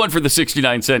 I'm going for the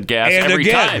 69-cent gas and every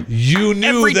time. You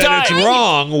knew it's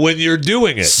wrong when you're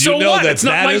doing it. So you know what?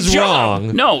 that is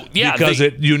wrong. No, yeah, because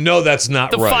you know that's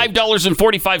not right. The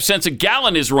 $5.45 a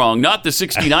gallon is wrong, not the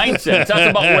 69 cents. That's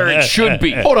about where it should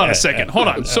be. Hold on a second. Hold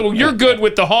on. So you're good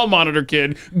with the hall monitor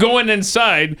kid going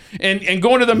inside and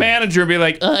going to the manager and be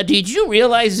like, did you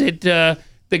realize that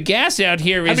the gas out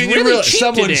here is really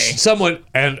cheap today? Someone,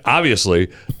 and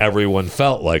obviously everyone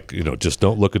felt like, just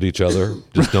don't look at each other.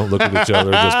 Just don't look at each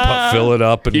other. Just fill it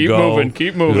up and go.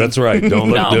 Keep moving. That's right.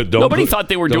 Nobody thought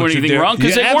they were doing anything wrong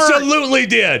because they weren't. Absolutely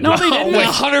did. No, they didn't.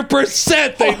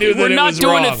 100% they knew that it was wrong. We're not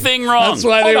doing a thing wrong. That's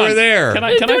why they were there. Can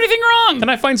I do anything wrong? Can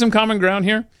I find some common ground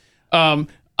here?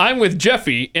 I'm with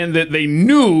Jeffy in that they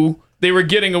knew they were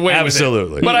getting away with it.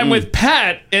 Absolutely. But I'm with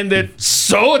Pat in that, it's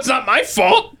not my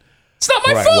fault. It's not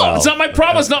my fault. Well, it's not my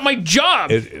problem. It's not my job.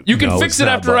 You can fix it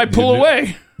after I pull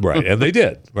away. Right, and they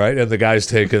did. Right, and the guy's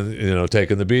taking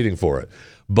the beating for it.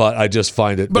 But I just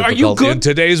find it difficult are you good? In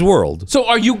today's world. So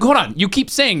are you? Hold on. You keep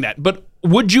saying that, but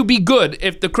would you be good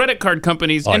if the credit card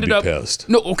companies ended up pissed?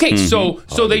 No. Okay. So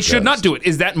they should not do it.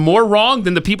 Is that more wrong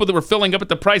than the people that were filling up at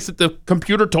the price that the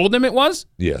computer told them it was?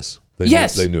 Yes.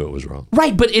 They knew it was wrong.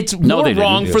 Right, but it's more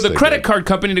wrong for the credit card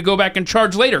company to go back and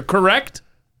charge later. Correct?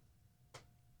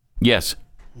 Yes.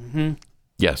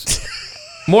 Yes.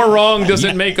 More wrong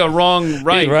doesn't make a wrong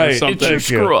right. Or something. It's your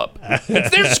screw up.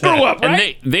 It's their screw up,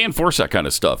 right? And they enforce that kind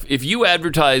of stuff. If you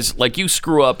advertise, like you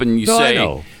screw up and you say... I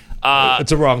know.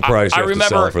 It's a wrong price. You have to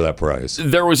sell it for that price.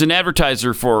 There was an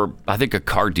advertiser for, I think, a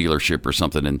car dealership or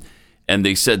something, and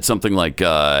they said something like,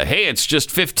 hey, it's just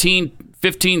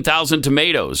 15,000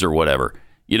 tomatoes or whatever.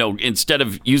 Instead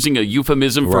of using a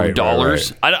euphemism from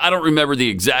dollars. Right. I don't remember the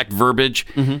exact verbiage,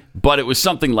 but it was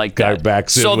something like that. Guy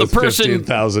backs in with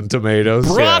 15,000 tomatoes.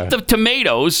 Brought the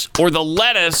tomatoes or the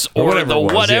lettuce or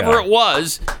whatever it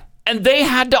was, and they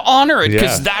had to honor it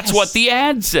because that's what the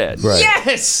ad said. Right.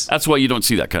 Yes! That's why you don't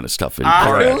see that kind of stuff in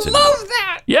car ads. I love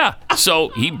that! Yeah. So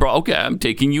he brought, okay, I'm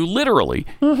taking you literally.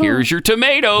 Here's your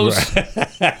tomatoes.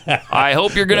 Right. I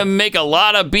hope you're going to make a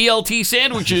lot of BLT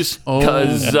sandwiches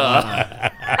because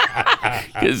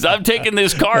Because I'm taking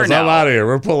this car now. I'm out of here.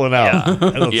 We're pulling out. Yeah.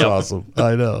 That's awesome.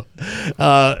 I know.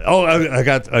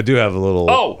 I do have a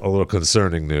little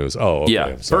concerning news. Oh, okay.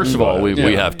 Yeah. First of all, we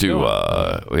have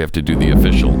to do the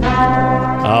official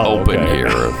open here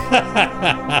of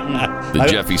the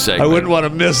Jeffy segment. I wouldn't want to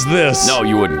miss this. No,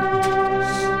 you wouldn't.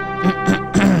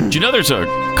 Do you know there's a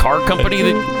car company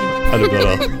that? I don't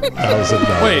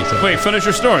know. Wait, finish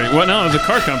your story. What now? There's a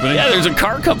car company. Yeah, there's a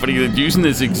car company that's using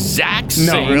this exact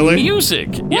same music.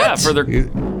 What? Yeah, for their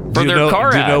car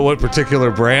ad. Do you know what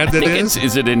particular brand it is?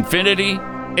 Is it Infinity?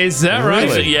 Is that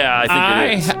right? Yeah, I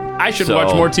think it is. I should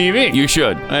watch more TV. You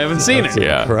should. I haven't seen it.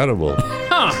 Yeah. Incredible.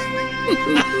 Huh.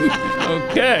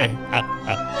 Okay.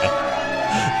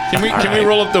 Can we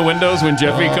roll up the windows when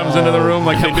Jeffy comes into the room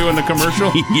like they do in the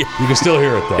commercial? Yeah. You can still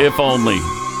hear it though. If only.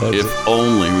 If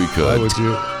only we could. Why would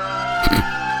you?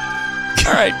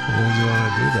 All right. Why would you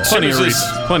want to do that?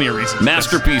 Plenty of reasons.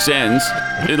 Masterpiece ends.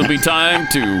 It'll be time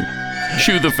to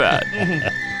chew the fat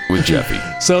with Jeffy.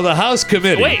 So the House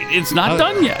committee. Wait, it's not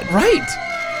done yet. Right.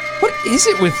 What is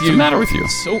it with you? What's the matter with you?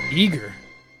 So eager.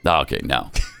 Okay,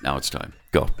 now it's time.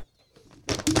 Go.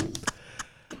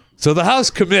 So the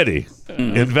House committee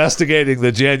investigating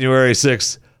the January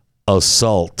 6th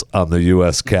assault on the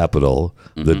U.S. Capitol,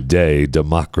 the day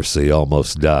democracy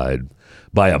almost died,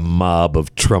 by a mob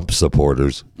of Trump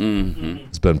supporters.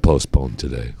 It's been postponed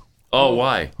today. Oh,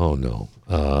 why? Oh, no.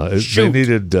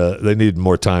 They need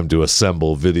more time to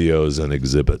assemble videos and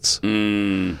exhibits.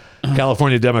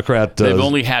 California Democrat... They've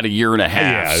only had a year and a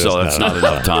half, so that's not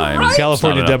enough time. Right?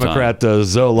 California Democrat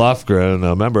Zoe Lofgren,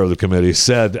 a member of the committee,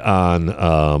 said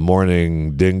on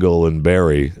Morning Dingle and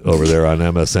Barry over there on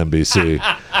MSNBC,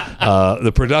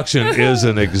 the production is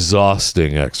an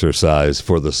exhausting exercise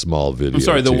for the small video I'm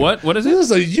sorry, the team. what? What is it? This is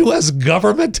the U.S.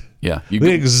 government? Yeah.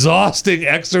 The exhausting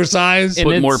exercise?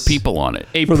 Put more people on it.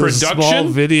 A for production? the small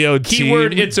video team?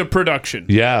 Keyword, it's a production.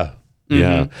 Yeah.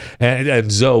 Yeah.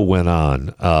 And Zoe went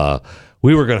on.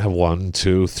 We were going to have 1,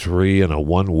 2, 3 in a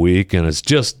 1 week, and it's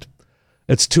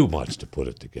too much to put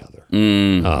it together.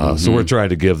 So we're trying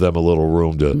to give them a little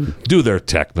room to do their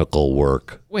technical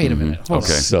work. Wait a minute. Hold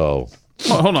Okay. So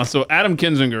hold on. So Adam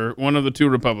Kinzinger, one of the two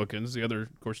Republicans, the other,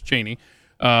 of course, Cheney,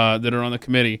 that are on the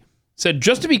committee, said,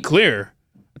 just to be clear,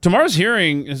 tomorrow's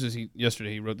hearing,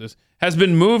 yesterday he wrote this, has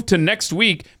been moved to next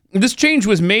week. This change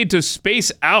was made to space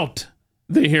out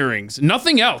the hearings.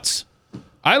 Nothing else.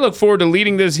 I look forward to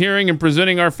leading this hearing and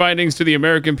presenting our findings to the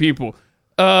American people.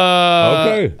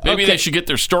 okay. Maybe they should get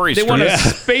their stories They straight. want to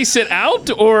space it out,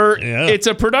 or it's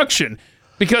a production?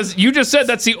 Because you just said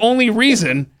that's the only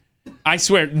reason. I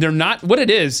swear, they're not. What it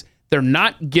is, they're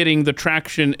not getting the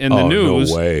traction in the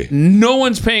news. No way. No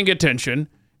one's paying attention,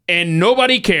 and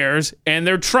nobody cares. And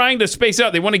they're trying to space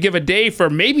out. They want to give a day for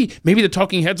maybe the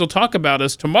talking heads will talk about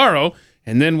us tomorrow,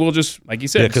 and then we'll just, like you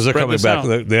said, because they're coming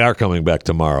back. They are coming back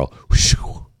tomorrow.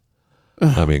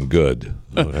 I mean, good.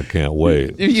 I can't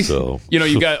wait. So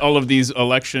you got all of these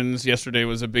elections. Yesterday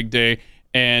was a big day,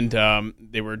 and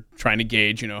they were trying to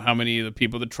gauge, how many of the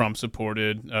people that Trump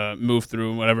supported moved through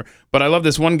and whatever. But I love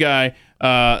this one guy,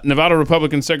 Nevada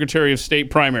Republican Secretary of State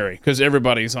primary, because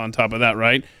everybody's on top of that,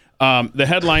 right? The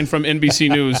headline from NBC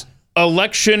News: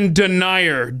 Election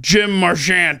denier Jim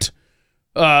Marchant.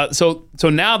 So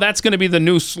now that's going to be the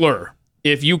new slur.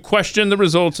 If you question the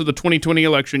results of the 2020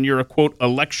 election, you're a, quote,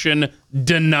 election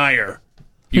denier.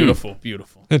 Beautiful,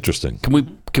 beautiful. Interesting.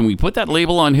 Can we put that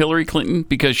label on Hillary Clinton?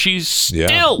 Because she's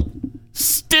still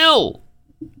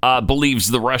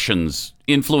believes the Russians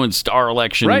influenced our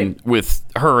election with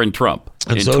her and Trump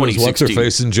and in so 2016. does what's her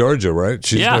face in Georgia, right?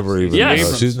 She's never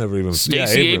even. She's never even.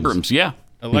 Stacey Abrams. Yeah.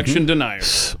 Election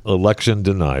deniers. Election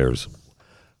deniers.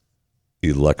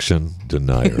 Election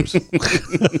deniers.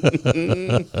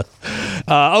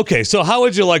 Okay, so how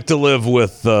would you like to live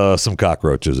with some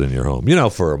cockroaches in your home?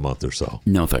 For a month or so.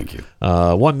 No, thank you.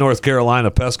 One North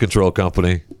Carolina pest control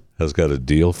company has got a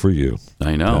deal for you.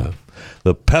 I know.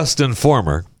 The Pest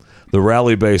Informer, the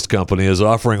Raleigh-based company, is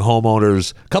offering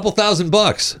homeowners a couple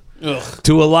 $1,000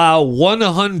 to allow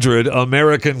 100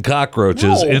 American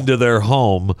cockroaches into their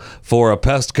home for a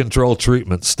pest control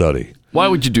treatment study. Why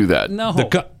would you do that? No.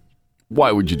 Why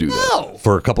would you do that?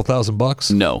 For a couple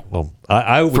 $1,000? No. Well,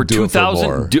 I would do it for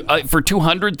more. For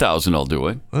 $200,000, I'll do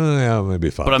it. Yeah, maybe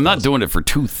 $5,000. But I'm not doing it for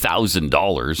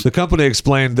 $2,000. The company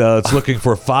explained it's looking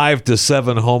for 5 to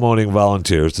 7 homeowning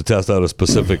volunteers to test out a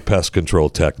specific pest control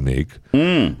technique.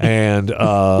 And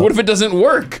what if it doesn't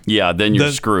work? Yeah, then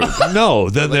you're screwed. No,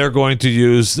 then they're going to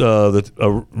use a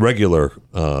regular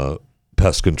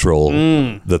pest control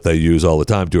that they use all the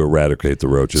time to eradicate the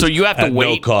roaches. So you have to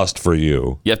wait. No cost for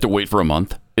you. You have to wait for a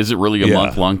month? Is it really a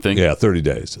month-long thing? Yeah, 30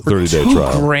 days. 30-day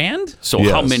trial. $2,000? So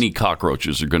how many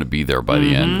cockroaches are going to be there by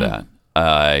the end of that?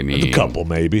 I mean, a couple,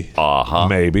 maybe.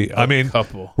 Maybe. I mean,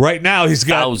 couple. Right now he's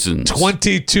got Thousands.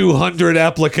 2,200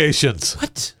 applications.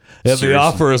 What? And the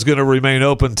offer is going to remain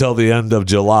open till the end of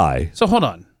July. So hold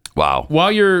on. Wow.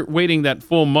 While you're waiting that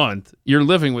full month, you're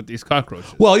living with these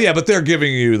cockroaches. Well, yeah, but they're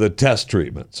giving you the test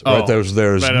treatments, right? There's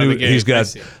right new. the gate. He's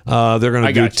got. They're going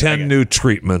to do 10 new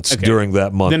treatments during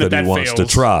that month Then if that he wants to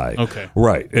fails, try. okay.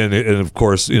 Right, and of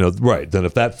course, right. Then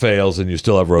if that fails and you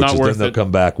still have roaches, then they'll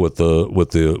come back with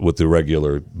the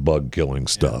regular bug killing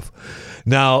stuff.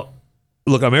 Now,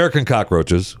 look, American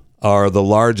cockroaches are the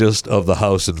largest of the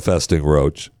house infesting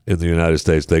roach in the United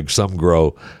States. Some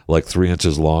grow like 3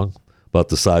 inches long, about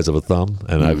the size of a thumb,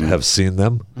 and I have seen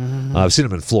them. I've seen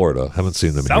them in Florida. Haven't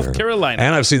seen them here. South Carolina.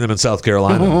 And I've seen them in South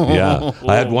Carolina. Yeah.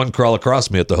 I had one crawl across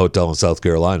me at the hotel in South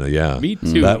Carolina. Yeah. Me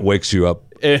too. That wakes you up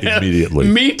immediately.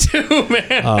 Me too,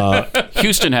 man.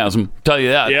 Houston has them. Tell you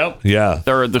that. Yep. Yeah.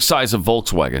 They're the size of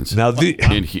Volkswagens. Now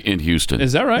in Houston.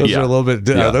 Is that right? Those are a little bit.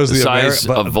 Those the are size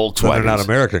of Volkswagens. They're not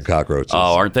American cockroaches.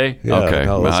 Oh, aren't they? Yeah, okay.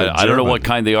 no, those are I don't know German. what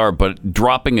kind they are, but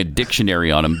dropping a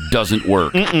dictionary on them doesn't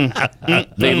work.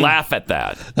 They laugh at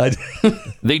that.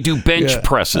 They do bench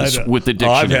presses with the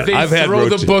dictionary. They had throw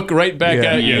the roaches. book right back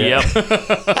at you. Yep.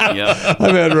 Yep.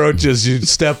 I've had roaches. You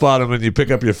step on them and you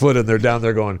pick up your foot, and they're down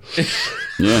there going.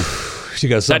 Yeah. You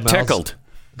got That something tickled.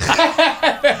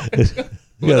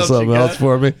 You got something else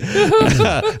for me?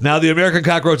 Now, the American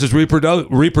cockroaches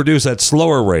reproduce at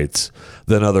slower rates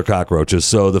than other cockroaches.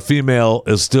 So the female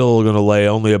is still going to lay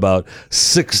only about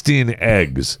 16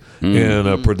 eggs in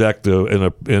a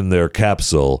productive in their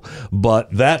capsule. But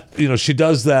that, she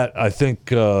does that, I think,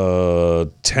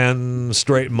 10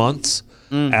 straight months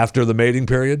after the mating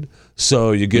period.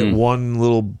 So you get one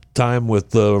little time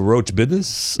with the roach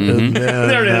business, and then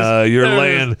There it is.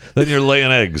 you're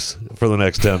laying eggs for the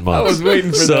next 10 months. I was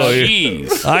waiting for that.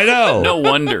 Jeez. I know. No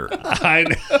wonder. I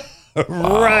know.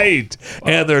 Right.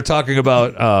 And they're talking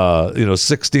about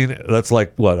 16. That's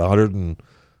like what,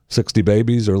 160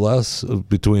 babies or less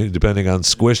depending on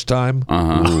squish time.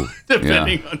 Uh-huh.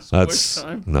 Depending on That's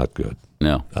time. not good.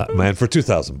 No. Man, for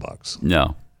 $2,000.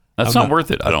 No. That's not worth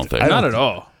it, I don't think. Not at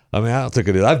all. I mean, I don't think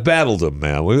it is. I've battled them,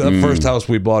 man. The first house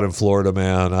we bought in Florida,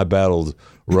 man, I battled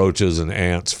roaches and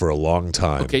ants for a long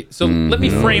time. Okay, so let me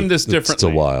frame this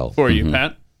differently a while. for you,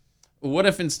 Pat. What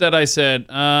if instead I said,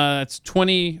 it's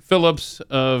 20 Phillips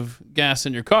of gas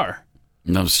in your car?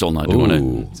 No, I'm still not doing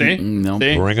it. See? No.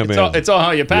 See? Bring 'em It's in. all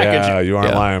how you package Yeah, it. you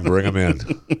aren't lying. Bring them in.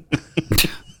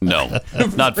 No,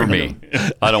 not for me.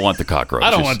 I don't want the cockroaches.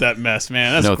 I don't want that mess,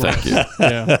 man. That's No, gross. thank you.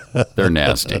 Yeah. They're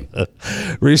nasty.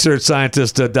 Research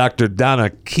scientist Dr.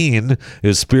 Donna Keene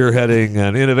is spearheading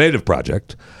an innovative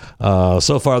project.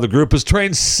 So far, the group has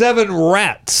trained 7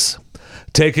 rats,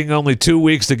 taking only 2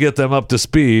 weeks to get them up to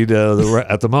speed.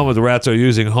 At the moment, the rats are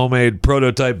using homemade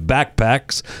prototype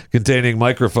backpacks containing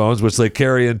microphones, which they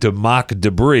carry into mock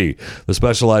debris. The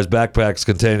specialized backpacks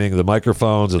containing the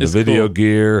microphones and the video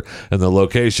gear and the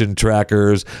location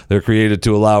trackers, they're created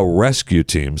to allow rescue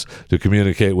teams to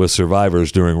communicate with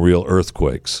survivors during real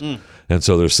earthquakes. And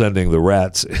so they're sending the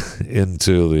rats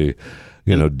into the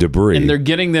debris. And they're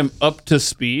getting them up to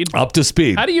speed. Up to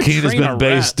speed. How do you Keene has train been a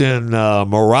based in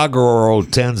Morogoro,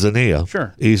 Tanzania,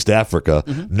 Sure. East Africa.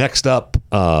 Next up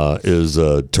is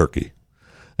Turkey.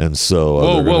 And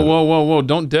so Whoa.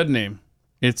 Don't dead name.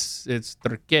 It's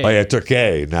Turkey. Oh, yeah,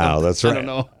 Turkey now. That's right. I don't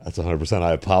know. That's 100%.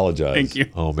 I apologize. Thank you.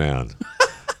 Oh, man.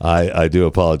 I do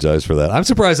apologize for that. I'm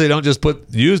surprised they don't just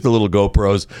use the little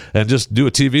GoPros and just do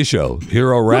a TV show.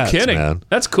 Hero Rats, kidding. man.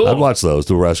 That's cool. I'd watch those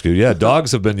to rescue. Yeah,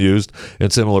 dogs have been used in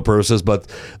similar purposes, but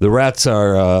the rats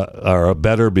are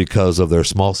better because of their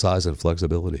small size and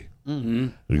flexibility.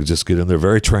 You can just get in there,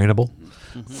 very trainable.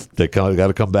 They got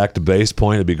to come back to base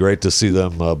point. It'd be great to see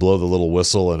them blow the little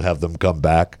whistle and have them come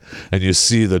back. And you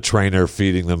see the trainer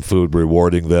feeding them food,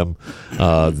 rewarding them.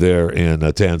 There in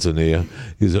Tanzania,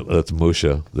 that's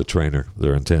Musha, the trainer.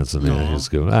 They're in Tanzania. He's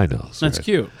giving. I know. That's right.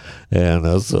 cute.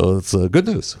 And so it's good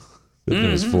news. Good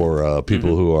news for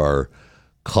people who are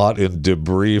caught in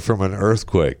debris from an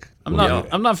earthquake.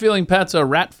 I'm not feeling Pat's a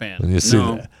rat fan. And you see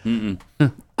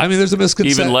that. I mean, there's a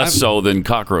misconception. Even less so than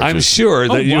cockroaches. I'm sure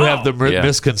that you have the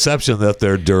misconception that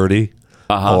they're dirty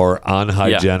or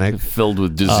unhygienic. Yeah, filled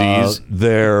with disease.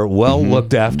 They're well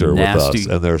looked after Nasty. with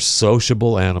us, and they're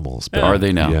sociable animals. Are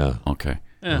they now? Yeah. Okay.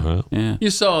 Yeah. Yeah.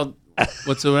 You saw,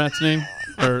 what's the rat's name?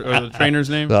 or the trainer's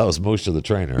name? That was Musha the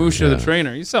trainer. Musha the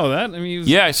trainer. You saw that? I mean,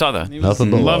 I saw that. He was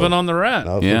Nothing but loving love. On the rat.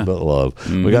 Nothing but love.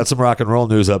 We got some rock and roll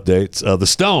news updates. The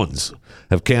Stones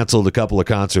have canceled a couple of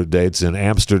concert dates in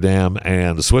Amsterdam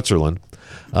and Switzerland.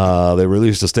 They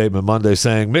released a statement Monday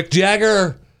saying Mick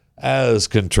Jagger has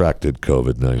contracted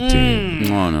COVID-19.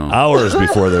 Oh, no. Hours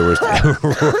before they were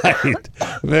right.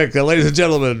 Mick, ladies and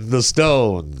gentlemen, the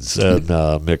Stones, and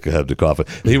Mick had to cough it.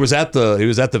 He was at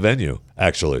the venue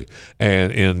actually,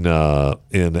 and in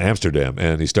Amsterdam,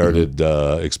 and he started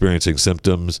experiencing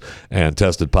symptoms and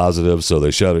tested positive. So they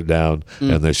shut it down,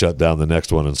 and they shut down the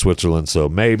next one in Switzerland. So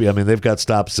maybe they've got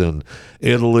stops in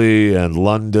Italy and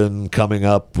London coming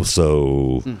up.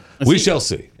 So we shall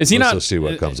see. Is he Let's not? See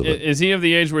what comes of it. Is he of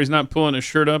the age where he's not pulling his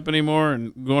shirt up anymore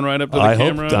and going right up to the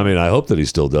camera? I hope that he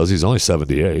still does. He's only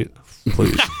 78.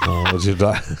 Please.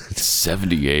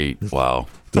 78. Wow.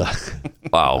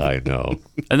 Wow. I know.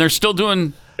 And they're still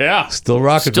doing. Yeah. Still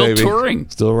rocking, still baby. Touring.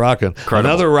 Still rocking. Incredible.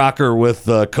 Another rocker with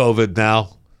COVID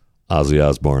now, Ozzy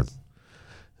Osbourne.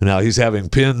 Now he's having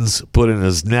pins put in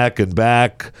his neck and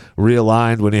back,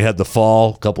 realigned when he had the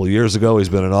fall a couple of years ago. He's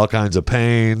been in all kinds of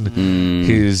pain.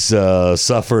 He's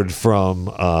suffered from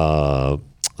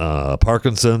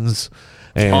Parkinson's.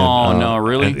 And, no,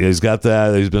 really? And he's got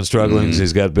that. He's been struggling.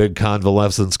 He's got big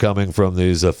convalescence coming from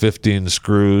these 15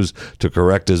 screws to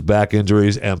correct his back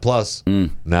injuries. And plus,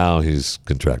 now he's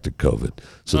contracted COVID.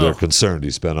 So they're concerned.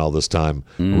 He spent all this time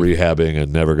rehabbing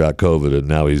and never got COVID. And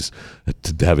now he's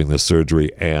having this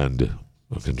surgery and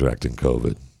contracting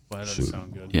COVID. Well, that doesn't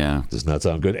sound good. Yeah. Does not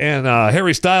sound good. And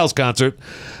Harry Styles concert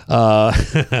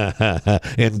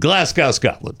in Glasgow,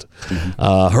 Scotland.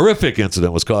 Horrific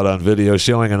incident was caught on video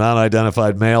showing an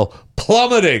unidentified male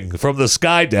plummeting from the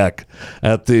sky deck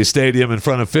at the stadium in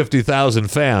front of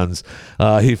 50,000 fans.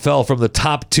 He fell from the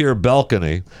top-tier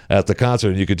balcony at the concert,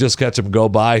 and you could just catch him go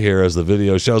by here as the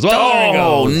video shows. There he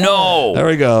goes. No. There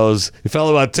he goes. He fell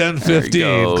about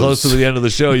 10:15, close to the end of the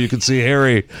show. You can see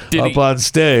Harry on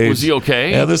stage. Was he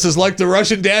okay? Yeah, this is like the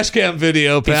Russian dash cam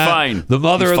video, Pat. He's fine. The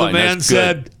mother He's of fine. the man That's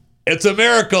said, it's a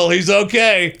miracle. He's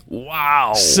okay.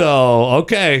 Wow. So,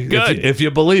 okay. Good. If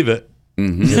you believe it.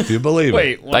 If you believe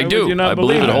Wait, it. why I do. Would you not I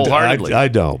believe it wholeheartedly. I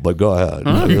don't, but go ahead.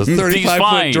 It was a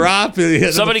 35-foot drop.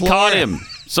 Somebody caught him.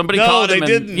 Somebody caught him. No,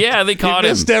 they didn't. Yeah, they caught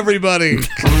him. Missed everybody.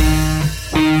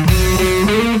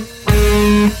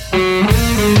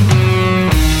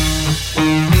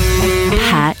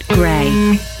 Pat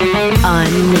Gray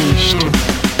Unleashed.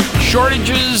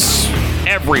 Shortages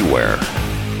everywhere.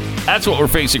 That's what we're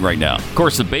facing right now. Of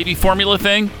course, the baby formula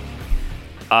thing.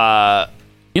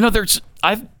 There's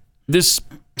this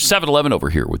 7-Eleven over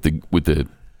here with the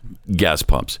gas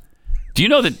pumps. Do you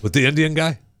know that with the Indian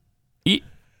guy?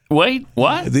 Wait,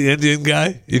 what? The Indian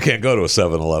guy? You can't go to a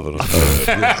 7-Eleven.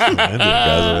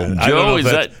 Joe,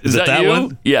 is that you?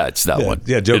 One? Yeah, it's that one.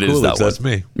 Yeah, Joe Coolidge, that's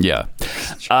me. Yeah.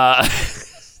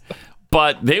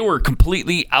 But they were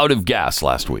completely out of gas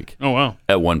last week. Oh, wow.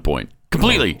 At one point.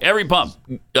 Completely. Every pump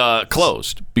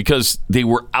closed because they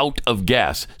were out of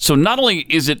gas. So not only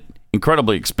is it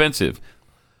incredibly expensive,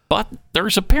 but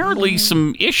there's apparently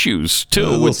some issues,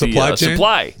 too, with the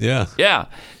supply. Yeah. Yeah.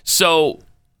 So...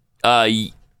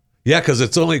 yeah, because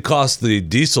it's only cost the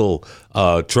diesel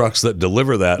trucks that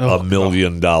deliver that $1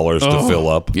 million to fill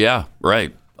up. Yeah,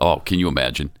 right. Oh, can you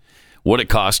imagine what it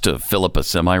costs to fill up a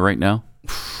semi right now?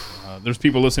 There's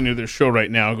people listening to this show right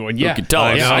now going, yeah, you can tell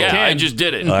us. I just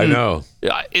did it. I know.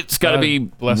 It's got to be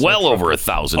well over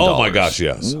 $1,000. Oh, my gosh,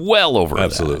 yes. Well over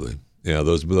Absolutely. That. Yeah,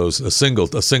 those a single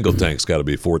tank's got to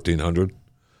be $1,400.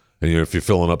 And if you're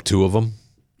filling up 2 of them.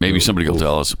 Maybe somebody will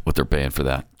tell us what they're paying for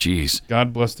that. Jeez.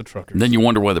 God bless the truckers. Then you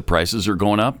wonder why the prices are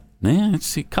going up.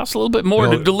 It costs a little bit more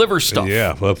to deliver stuff.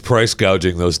 Yeah, well, price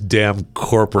gouging those damn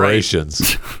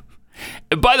corporations.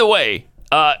 Right. By the way,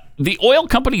 the oil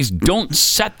companies don't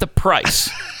set the price.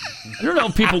 I don't know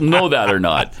if people know that or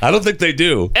not. I don't think they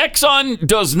do. Exxon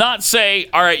does not say,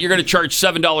 all right, you're going to charge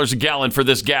 $7 a gallon for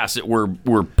this gas that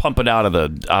we're pumping out of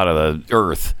the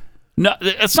earth. No,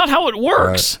 that's not how it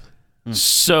works. Right.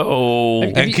 So,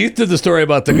 and Keith did the story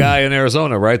about the guy in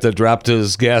Arizona, right, that dropped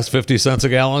his gas 50 cents a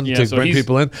gallon to bring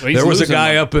people in. Well, there was a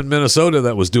guy up in Minnesota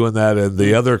that was doing that, and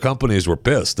the other companies were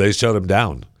pissed. They shut him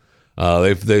down.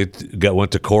 They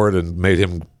went to court and made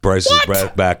him prices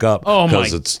back up. Oh my!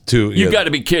 Because it's too. You got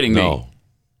to be kidding me. No.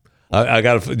 I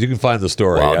got. You can find the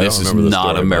story. Wow, this is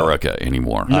not America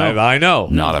anymore. No. I know,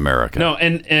 not America. No,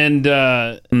 and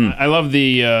I love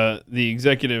the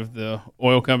executive, the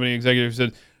oil company executive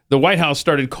said the White House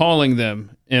started calling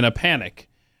them in a panic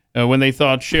when they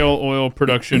thought shale oil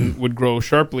production would grow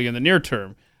sharply in the near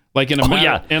term. like in a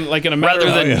matter, and like in a matter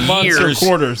rather than of months years or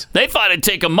quarters. They thought it'd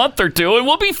take a month or two, and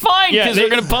we'll be fine because they're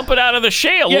going to pump it out of the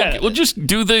shale. Yeah. We'll just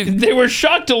do the. They were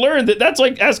shocked to learn that that's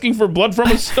like asking for blood from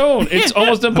a stone. It's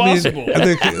almost impossible.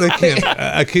 They can't.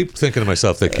 I keep thinking to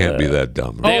myself, they can't be that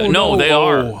dumb. They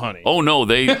are, honey. Oh no,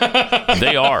 they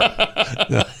are.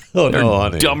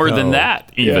 honey. Dumber than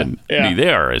that, even. Yeah. I mean, they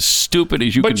are as stupid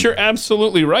as you can. But you're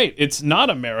absolutely right. It's not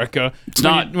America. It's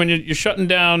not. When you're shutting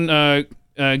down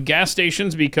gas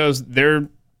stations because they're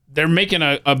making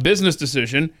a business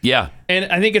decision. Yeah.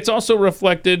 And I think it's also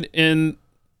reflected in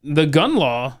the gun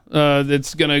law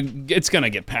that's gonna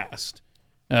get passed.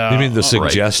 You mean the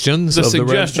suggestions? The of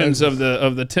suggestions the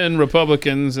of the 10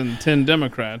 Republicans and 10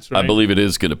 Democrats. Right? I believe it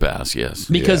is going to pass. Yes,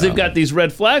 because they've got these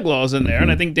red flag laws in there,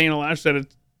 and I think Dana Loesch said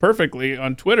it perfectly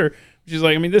on Twitter. She's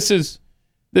like, I mean, this is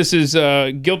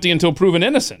guilty until proven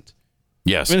innocent.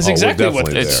 Yes, I mean, it's exactly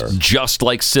what it's just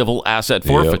like civil asset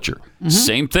forfeiture. Yep.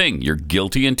 Same thing. You're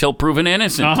guilty until proven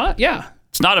innocent. Yeah,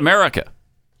 it's not America.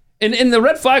 And in the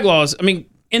red flag laws, I mean,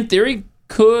 in theory,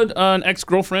 could an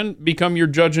ex-girlfriend become your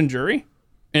judge and jury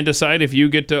and decide if you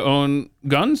get to own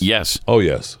guns? Yes. Oh,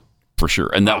 yes, for sure,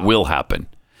 and that will happen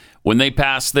when they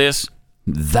pass this.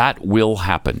 That will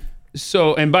happen.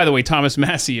 So, and by the way, Thomas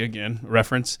Massey again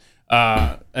reference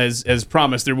as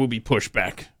promised, there will be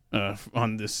pushback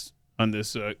on this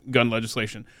gun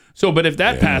legislation. So, but if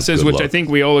that passes, which I think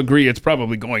we all agree it's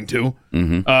probably going to,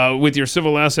 with your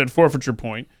civil asset forfeiture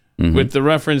point, with the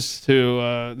reference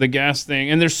to the gas thing,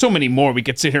 and there's so many more. We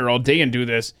could sit here all day and do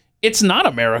this. It's not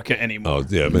America anymore. Oh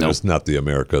yeah, I mean, it's not the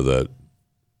America that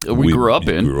we grew up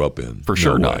in. For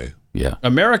sure, no not. way. Yeah,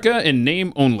 America in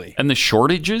name only. And the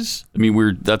shortages. I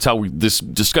mean, that's how this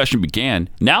discussion began.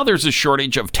 Now there's a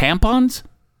shortage of tampons.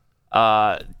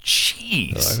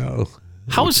 Jeez. I know.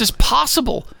 How is this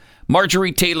possible?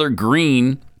 Marjorie Taylor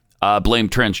Greene blamed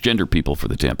transgender people for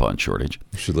the tampon shortage.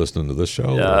 You should listen to this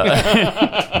show.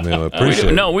 I mean, I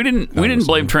appreciate we didn't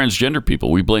blame transgender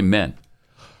people. We blame men.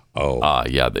 Oh.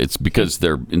 Yeah. It's because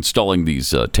they're installing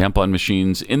these tampon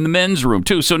machines in the men's room,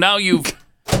 too. So now you've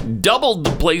doubled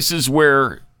the places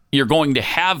where you're going to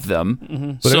have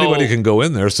them. But anybody can go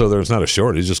in there, so there's not a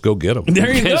shortage. Just go get them.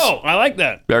 There you go. I like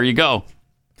that. There you go.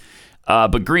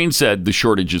 But Green said the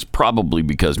shortage is probably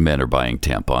because men are buying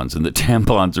tampons and the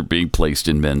tampons are being placed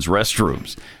in men's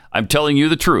restrooms. I'm telling you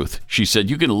the truth. She said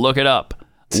you can look it up.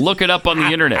 Look it up on the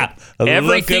internet.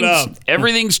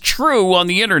 Everything's true on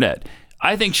the internet.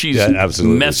 I think she's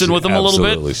messing with them a little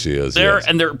bit. Absolutely, she is.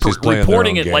 And they're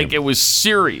reporting it like it was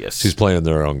serious. She's playing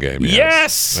their own game.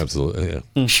 Yes. Absolutely.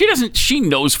 Yeah. She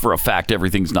knows for a fact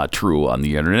everything's not true on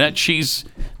the internet. She's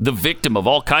the victim of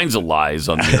all kinds of lies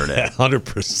on the internet.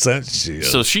 100% she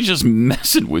is. So she's just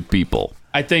messing with people.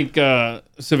 I think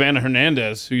Savannah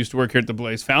Hernandez, who used to work here at the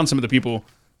Blaze, found some of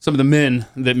the men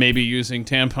that may be using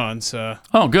tampons.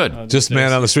 Good. Just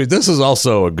man on the street. This is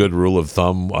also a good rule of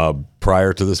thumb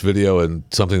prior to this video and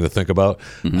something to think about.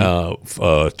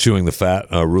 Chewing the fat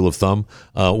rule of thumb.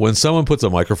 When someone puts a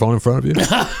microphone in front of you,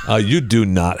 you do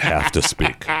not have to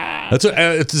speak. It's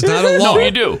not a law. No, you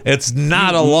do. It's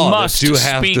not a law. Must you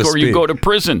have speak to or speak. you go to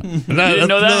prison. You didn't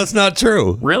know that? No, that's not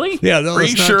true. Really? Yeah, no, Are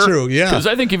that's you not sure? true. Yeah. Because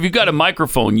I think if you've got a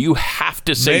microphone, you have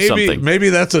to say something. Maybe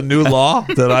that's a new law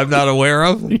that I'm not aware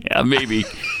of. Yeah, maybe.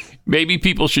 Maybe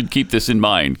people should keep this in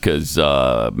mind because,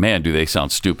 man, do they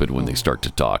sound stupid when they start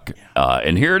to talk.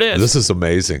 And here it is. This is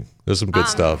amazing. There's some good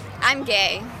stuff. I'm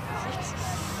gay.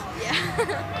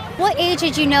 Yeah. What age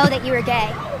did you know that you were gay?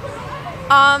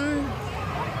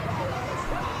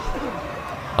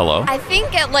 Hello? I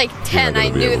think at like 10 I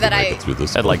knew that I...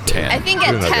 At like 10? I think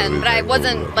at 10, but I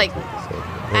wasn't like...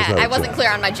 I wasn't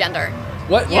clear on my gender.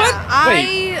 What? Yeah. What?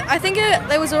 I think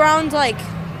it was around like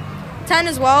 10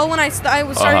 as well when I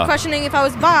started questioning if I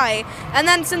was bi, and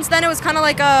then since then it was kind of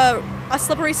like a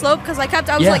slippery slope because I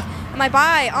was like, am I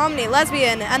bi, omni,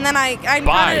 lesbian, and then I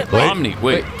bi, omni,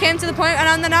 wait, came to the point,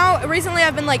 and then now recently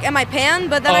I've been like, am I pan?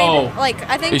 But then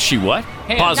I think is she what?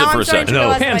 Pan. Pause it for a second.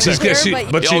 No, she's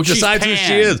but she decides who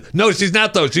she is. No, she's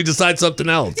not though. She decides something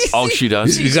else. Oh, she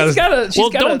does.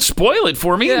 Don't spoil it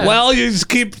for me. Yeah. Well, you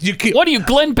keep. What are you,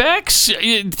 Glenn Beck's?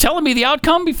 Telling me the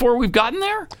outcome before we've gotten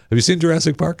there? Have you seen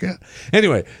Jurassic Park yet?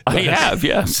 Anyway, I have.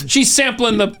 Yes. She's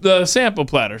sampling the sample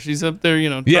platter. She's up there,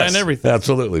 trying everything.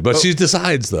 Absolutely. But she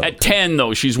decides though. At 10,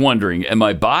 though, she's wondering, am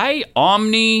I bi,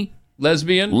 omni,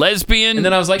 lesbian? And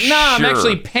then I was like, nah, I'm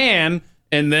actually pan.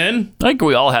 And then I think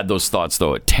we all had those thoughts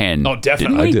though at 10. Oh,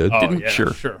 definitely. I did. Didn't?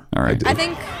 Yeah, Sure. All right. I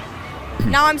think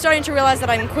now I'm starting to realize that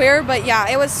I'm queer, but yeah,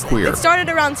 it was queer. It started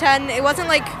around 10. It wasn't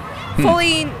like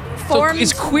fully formed. So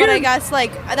is queer? But I guess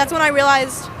like that's when I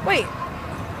realized, wait,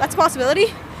 that's a possibility.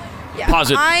 Yeah.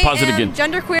 Pause it I am again.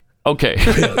 genderqueer. Okay.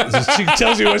 She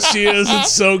tells you what she is.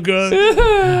 It's so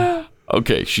good.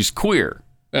 Okay, she's queer.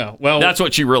 Yeah, well, that's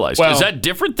what she realized. Is that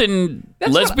different than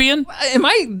lesbian? Am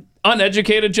I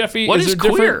uneducated, Jeffy? What is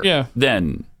queer? Yeah.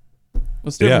 Then.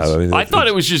 What's the difference? I thought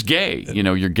it was just gay.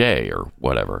 You're gay or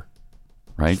whatever.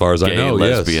 Right? As far as gay, I know,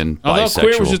 lesbian, I bisexual. thought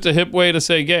queer was just a hip way to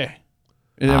say gay.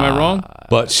 Am I wrong?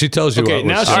 But she tells you okay, what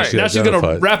now she's going to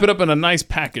identified. wrap it up in a nice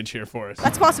package here for us.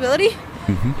 That's a possibility.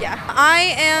 Yeah.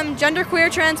 I am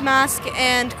genderqueer, transmasc,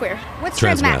 and queer. What's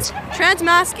transmasc?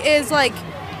 Transmasc is like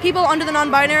people under the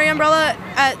non-binary umbrella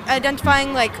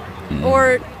identifying like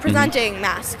or presenting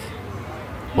masc.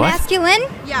 What? Masculine?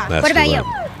 Yeah. Masculine. What about you?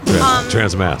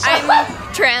 Transmasc.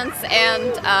 I'm trans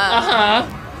and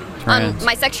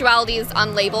my sexuality is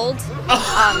unlabeled.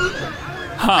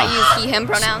 I use he, him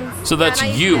pronouns. So that's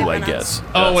you, I guess.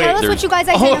 Oh, wait. Tell us what you guys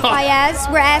identify as.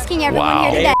 We're asking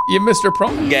everyone here today. You missed her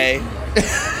pronoun. Gay.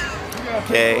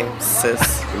 Gay,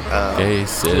 cis. Gay,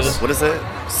 cis. What is it?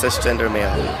 Cisgender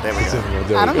male. There we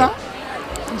go. I don't know.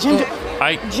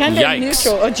 Gender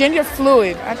neutral or gender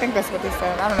fluid. I think that's what they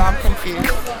said. I don't know. I'm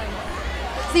confused.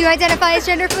 So you identify as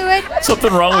gender fluid?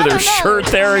 Something wrong with her shirt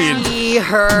there? He,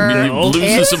 her,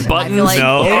 losing some buttons? I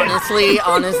feel like,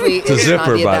 honestly, it's a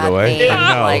zipper, by the way.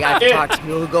 Like, I've talked to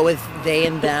people who go with they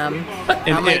and them.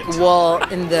 And I'm like, well,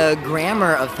 in the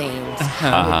grammar of things,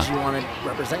 how would you want to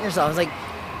represent yourself? I was like,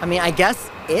 I mean, I guess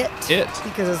it.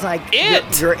 Because it's like,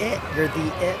 you're it. You're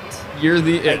the it. You're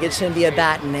the it. Like, it shouldn't be a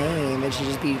bad name. It should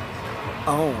just be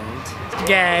owned.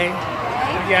 Gay.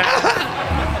 Yeah.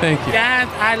 Thank you. Guys,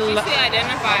 I love. You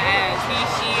identify as he,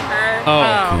 she, her.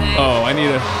 Oh, I need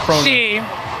a pronoun. She.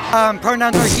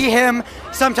 Pronouns are he, him.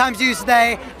 Sometimes use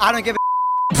they. I don't give a.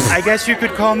 I guess you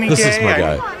could call me this gay. This is my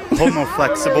guy.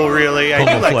 Homo-flexible, really. I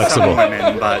do like some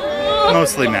women, but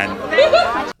mostly men.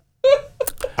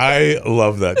 I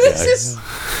love that guy.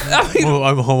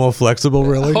 I'm homo-flexible,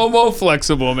 really.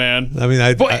 Homo-flexible, man. I mean,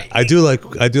 I do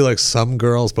like some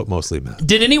girls, but mostly men.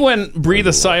 Did anyone breathe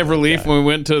a sigh of relief when we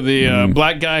went to the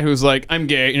black guy who's like, "I'm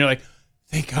gay," and you're like,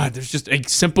 "Thank God, there's just a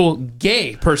simple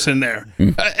gay person there."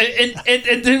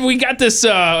 And then we got this.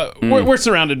 We're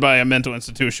surrounded by a mental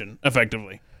institution,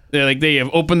 effectively. They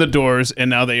have opened the doors, and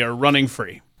now they are running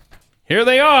free. Here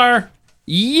they are.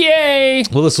 Yay!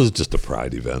 Well, this was just a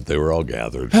pride event. They were all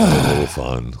gathered for a little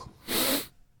fun.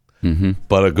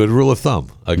 But a good rule of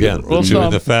thumb. Again, chewing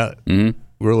the fat.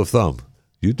 Rule of thumb.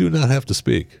 You do not have to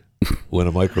speak when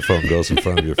a microphone goes in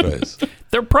front of your face.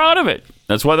 They're proud of it.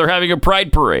 That's why they're having a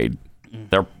pride parade.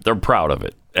 They're proud of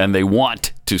it. And they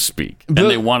want to speak. And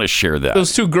they want to share that.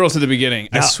 Those two girls at the beginning,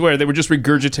 I swear, they were just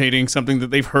regurgitating something that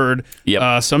they've heard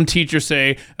some teacher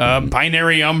say,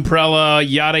 binary umbrella,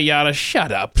 yada, yada.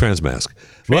 Shut up. Transmasc.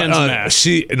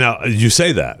 Now, you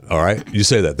say that, all right? You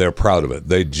say that. They're proud of it.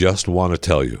 They just want to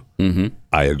tell you.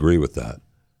 I agree with that.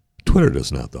 Twitter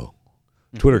does not, though.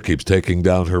 Twitter keeps taking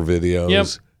down her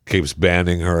videos, keeps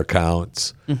banning her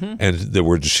accounts,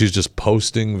 and she's just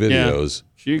posting videos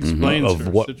she explains of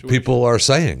what people are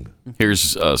saying.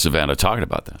 Here's Savannah talking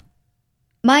about that.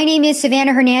 My name is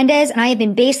Savannah Hernandez, and I have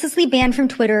been baselessly banned from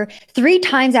Twitter 3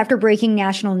 times after breaking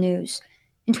national news.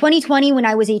 In 2020, when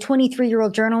I was a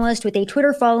 23-year-old journalist with a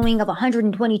Twitter following of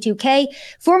 122K,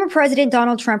 former President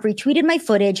Donald Trump retweeted my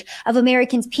footage of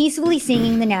Americans peacefully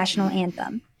singing the national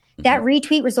anthem. That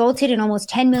retweet resulted in almost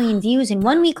 10 million views, and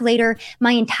 1 week later,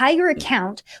 my entire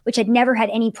account, which had never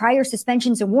had any prior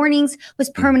suspensions or warnings,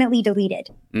 was permanently deleted.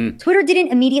 Twitter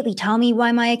didn't immediately tell me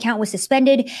why my account was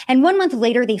suspended, and 1 month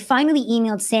later, they finally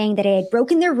emailed saying that I had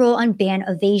broken their rule on ban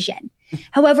evasion.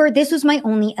 However, this was my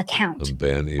only account.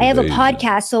 I have a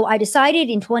podcast, so I decided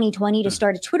in 2020 to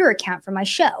start a Twitter account for my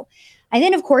show. I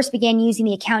then, of course, began using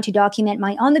the account to document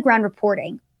my on-the-ground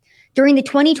reporting. During the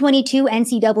 2022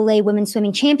 NCAA Women's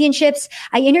Swimming Championships,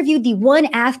 I interviewed the one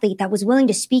athlete that was willing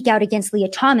to speak out against Leah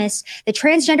Thomas, the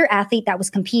transgender athlete that was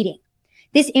competing.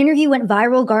 This interview went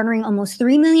viral, garnering almost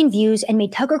 3 million views and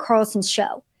made Tucker Carlson's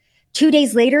show. 2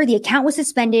 days later, the account was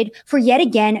suspended for yet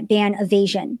again ban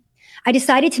evasion. I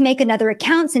decided to make another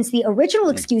account since the original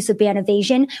excuse of ban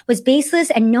evasion was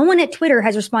baseless and no one at Twitter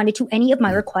has responded to any of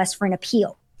my requests for an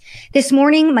appeal. This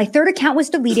morning, my third account was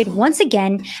deleted once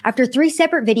again after 3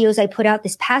 separate videos I put out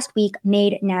this past week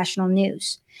made national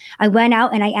news. I went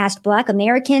out and I asked Black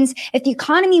Americans if the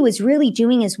economy was really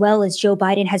doing as well as Joe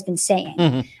Biden has been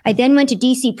saying. I then went to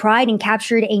DC Pride and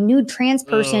captured a nude trans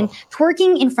person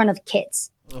twerking in front of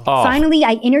kids. Finally,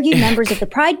 I interviewed members of the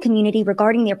Pride community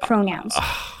regarding their pronouns.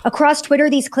 Across Twitter,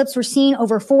 these clips were seen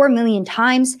over 4 million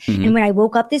times. And when I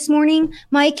woke up this morning,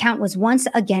 my account was once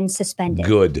again suspended.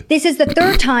 Good. This is the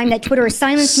third time that Twitter has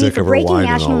silenced me for breaking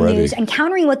national news and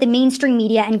countering what the mainstream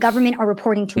media and government are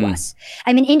reporting to us.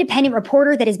 I'm an independent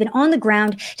reporter that has been on the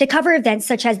ground to cover events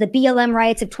such as the BLM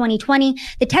riots of 2020,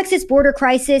 the Texas border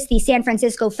crisis, the San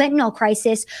Francisco fentanyl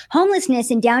crisis,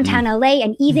 homelessness in downtown LA,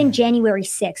 and even January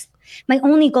 6th. My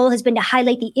only goal has been to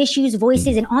highlight the issues,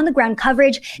 voices, and on-the-ground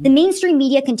coverage the mainstream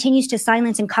media continues to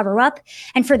silence and cover up.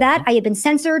 And for that, I have been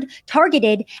censored,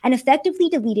 targeted, and effectively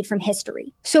deleted from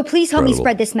history. So please help me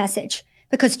spread this message.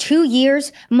 Because 2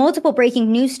 years, multiple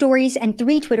breaking news stories, and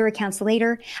 3 Twitter accounts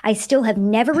later, I still have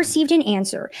never received an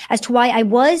answer as to why I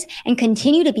was and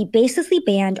continue to be baselessly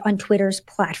banned on Twitter's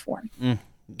platform.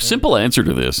 Simple answer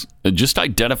to this. Just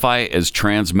identify as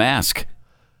trans mask.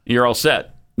 You're all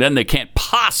set. Then they can't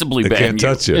possibly ban you. They can't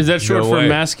touch you. Is that short for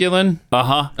masculine?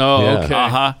 Uh-huh. Oh, Yeah. okay.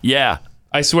 Uh-huh. Yeah.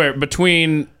 I swear,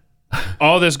 between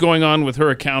all this going on with her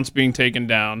accounts being taken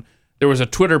down, there was a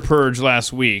Twitter purge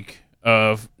last week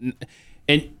of,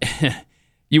 and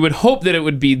you would hope that it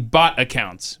would be bot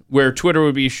accounts where Twitter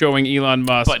would be showing Elon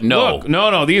Musk. But no. Look,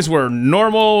 no, these were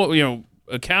normal,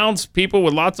 accounts, people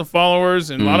with lots of followers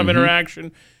and a lot of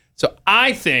interaction. So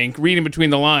I think, reading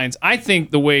between the lines, I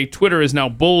think the way Twitter is now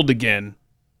bold again,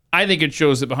 I think it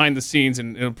shows that behind the scenes,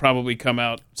 and it'll probably come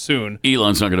out soon.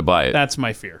 Elon's not going to buy it. That's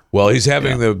my fear. Well, he's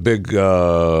having the big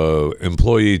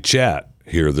employee chat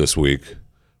here this week,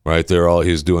 right?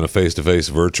 He's doing a face-to-face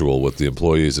virtual with the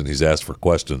employees, and he's asked for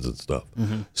questions and stuff.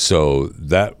 So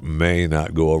that may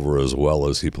not go over as well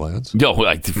as he plans. No,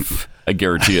 I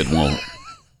guarantee it won't.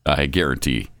 I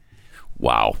guarantee.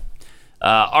 Wow.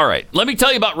 All right. Let me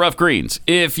tell you about Rough Greens.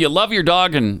 If you love your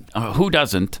dog, and who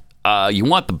doesn't, you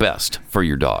want the best for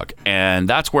your dog, and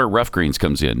that's where Rough Greens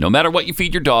comes in. No matter what you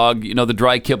feed your dog, the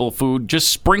dry kibble food, just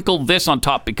sprinkle this on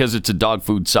top because it's a dog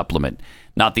food supplement,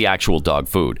 not the actual dog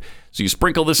food. So you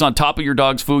sprinkle this on top of your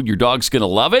dog's food, your dog's going to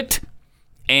love it,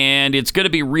 and it's going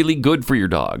to be really good for your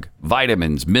dog.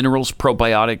 Vitamins, minerals,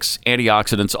 probiotics,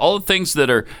 antioxidants, all the things that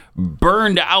are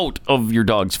burned out of your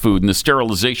dog's food in the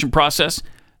sterilization process,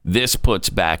 this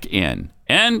puts back in.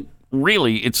 And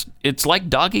really, it's like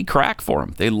doggy crack for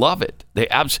them. They love it.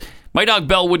 My dog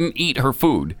Belle wouldn't eat her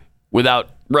food without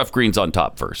Rough Greens on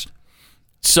top first.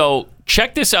 So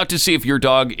check this out to see if your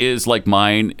dog is like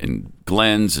mine and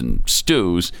Glenn's and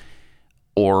Stu's,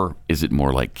 or is it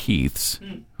more like Keith's,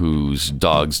 whose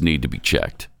dogs need to be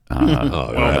checked.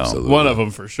 Absolutely. One of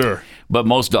them for sure. But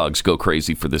most dogs go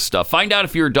crazy for this stuff. Find out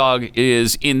if your dog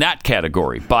is in that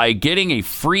category by getting a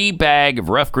free bag of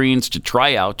Rough Greens to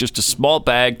try out. Just a small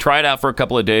bag. Try it out for a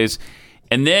couple of days.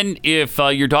 And then if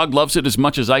your dog loves it as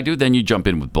much as I do, then you jump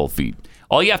in with both feet.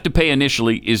 All you have to pay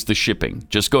initially is the shipping.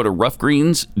 Just go to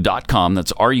roughgreens.com.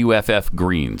 That's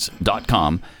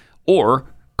RUFFgreens.com. Or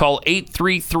call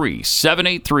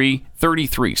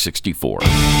 833-783-3364.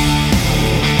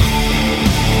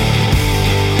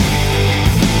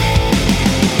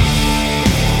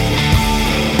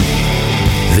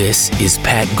 This is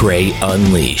Pat Gray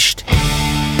Unleashed.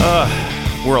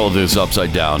 World is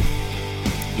upside down.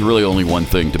 There's really only one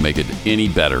thing to make it any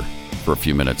better for a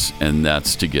few minutes, and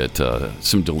that's to get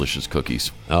some delicious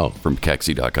cookies from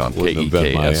Kexi.com.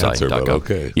 Kexi.com.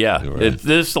 Okay. Yeah, Right.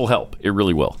 this will help. It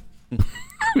really will.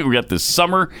 We got this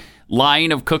summer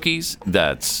line of cookies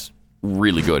that's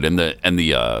really good, and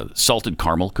the salted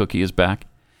caramel cookie is back.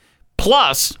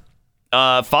 Plus,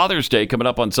 Father's Day coming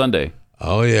up on Sunday.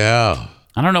 Oh, yeah.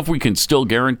 I don't know if we can still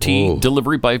guarantee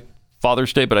delivery by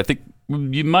Father's Day, but I think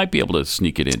you might be able to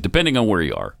sneak it in, depending on where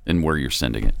you are and where you're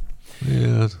sending it.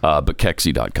 Yeah. But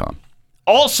Kexi.com.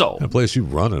 Also, a place you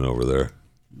running over there.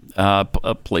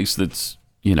 A place that's,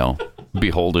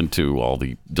 beholden to all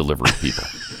the delivery people,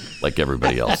 like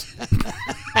everybody else.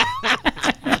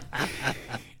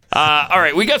 All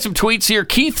right, we got some tweets here.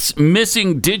 Keith's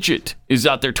missing digit is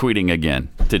out there tweeting again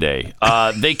today.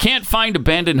 They can't find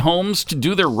abandoned homes to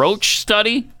do their roach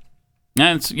study.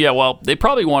 And they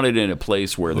probably want it in a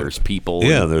place where there's people.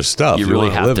 Yeah, there's stuff. You really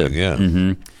have living, to. Yeah.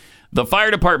 Mm-hmm. The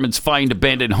fire departments find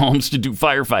abandoned homes to do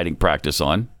firefighting practice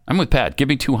on. I'm with Pat. Give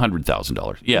me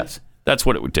 $200,000. Yes, that's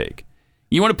what it would take.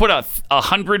 You want to put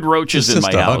 100 roaches in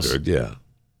my house? 100, yeah.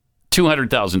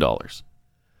 $200,000.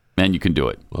 And you can do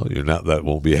it. Well, that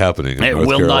won't be happening in It North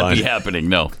will Carolina. not be happening,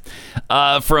 no.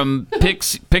 From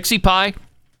Pixie Pie,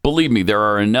 believe me, there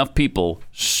are enough people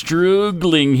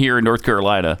struggling here in North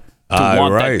Carolina to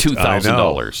want that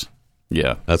 $2,000.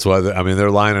 Yeah. That's why they're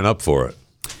lining up for it.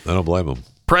 I don't blame them.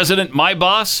 President My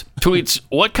Boss tweets,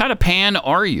 what kind of pan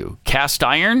are you? Cast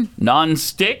iron?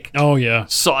 Non-stick? Oh, yeah.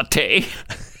 Saute?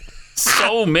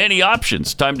 So many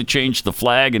options. Time to change the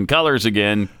flag and colors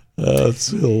again. That's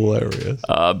hilarious.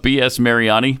 B.S.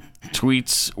 Mariani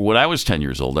tweets, when I was 10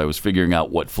 years old, I was figuring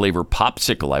out what flavor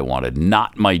popsicle I wanted,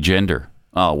 not my gender.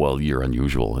 Oh, well, you're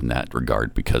unusual in that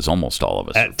regard because almost all of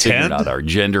us are figuring out our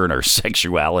gender and our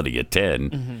sexuality at 10.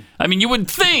 Mm-hmm. I mean, you would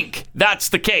think that's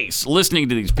the case, listening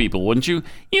to these people, wouldn't you?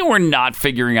 You were not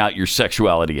figuring out your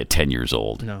sexuality at 10 years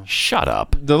old. No. Shut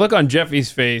up. The look on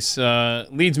Jeffy's face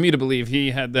leads me to believe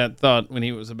he had that thought when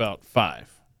he was about 5.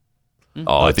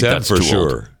 Oh, I think 10 that's for too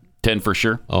sure. old. 10 for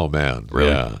sure? Oh, man.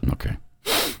 Really? Yeah. Okay.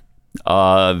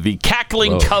 The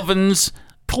Cackling Covens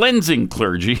Cleansing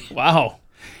Clergy. Wow.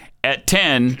 At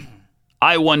 10,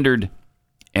 I wondered,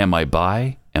 am I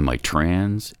bi? Am I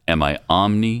trans? Am I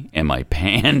omni? Am I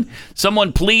pan?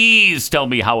 Someone please tell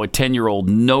me how a 10-year-old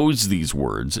knows these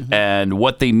words and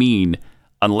what they mean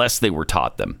unless they were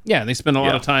taught them. Yeah, they spend a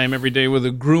lot of time every day with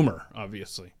a groomer,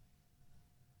 obviously.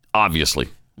 Obviously.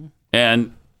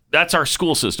 And that's our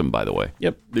school system, by the way.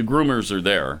 Yep. The groomers are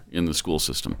there in the school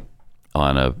system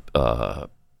on a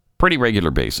pretty regular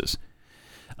basis.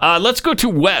 Let's go to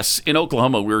Wes in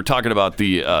Oklahoma. We were talking about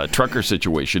the trucker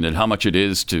situation and how much it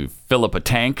is to fill up a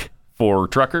tank for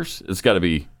truckers. It's got to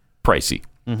be pricey.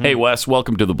 Mm-hmm. Hey, Wes,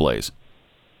 welcome to The Blaze.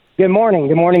 Good morning.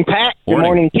 Good morning, Pat. Good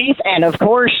morning, Keith. And, of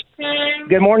course,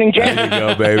 good morning, Jeff. There you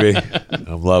go, baby.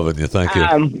 I'm loving you. Thank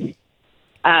you.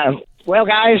 Well,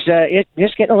 guys,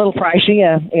 it's getting a little pricey.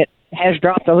 It has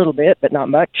dropped a little bit, but not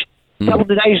much. A couple of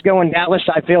days ago in Dallas,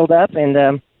 I filled up,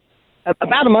 and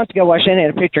about a month ago, I sent in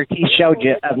a picture Keith showed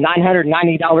you of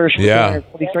 $990 for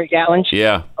 243 gallons.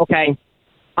 Yeah. Okay.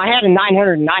 I had a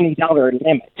 $990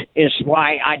 limit is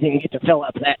why I didn't get to fill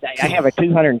up that day. I have a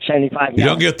 275 You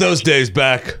don't get those days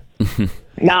back.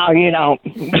 No, you don't.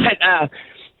 But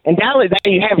in Dallas,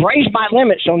 they have raised my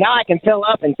limit, so now I can fill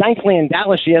up. And thankfully, in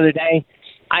Dallas the other day,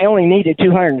 I only needed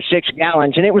 206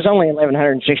 gallons, and it was only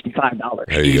 $1,165.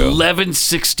 There you go.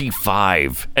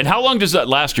 $1,165. And how long does that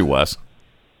last you, Wes?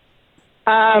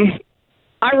 I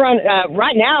run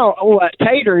right now.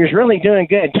 Tater is really doing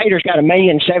good. Tater's got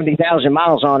 1,070,000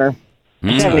 miles on her,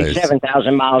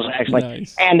 77,000 miles actually,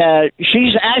 and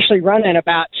she's actually running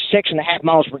about 6.5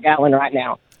 miles per gallon right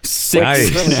now.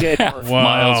 6.5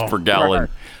 miles per gallon.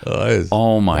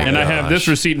 Oh my! And gosh. I have this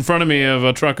receipt in front of me of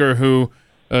a trucker who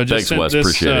just sent Wes, this.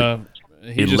 Appreciate it.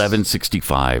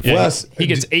 1165. Yeah, he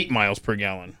gets 8 miles per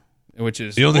gallon, which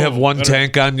is you only have one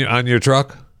tank on your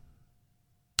truck.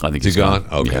 I think he's gone.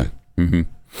 Okay. Yeah. Mm-hmm.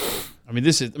 I mean,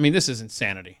 this is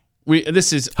insanity.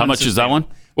 This is how much is that one?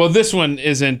 Well, this one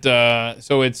isn't.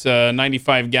 So it's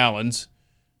 95 gallons.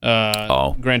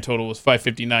 Grand total was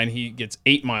 559. He gets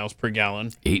 8 miles per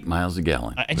gallon. 8 miles a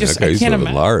gallon. I can't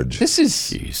imagine. Large. This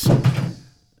is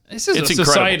a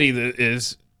society that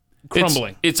is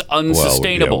crumbling. It's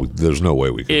unsustainable. Well, there's no way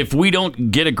we can. If we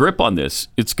don't get a grip on this,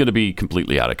 it's going to be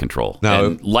completely out of control. Now,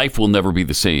 and life will never be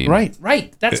the same. Right.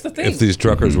 That's the thing. If these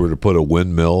truckers were to put a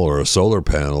windmill or a solar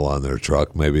panel on their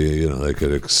truck, maybe they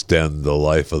could extend the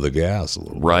life of the gas a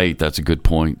little bit. Right. That's a good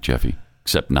point, Jeffy.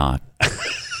 Except not.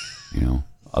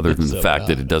 Other than the fact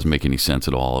that it doesn't make any sense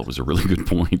at all, it was a really good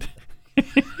point.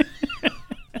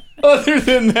 Other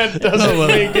than that, doesn't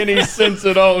make any sense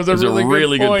at all. It was a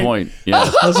really good point.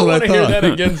 Yeah, that's what I thought. Hear that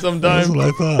again sometime. That's what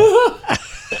I thought.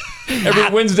 Every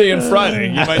Wednesday and Friday,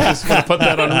 you might just want to put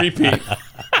that on repeat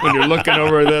when you're looking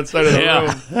over that side of the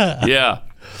room. Yeah.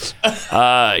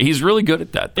 He's really good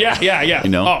at that, though.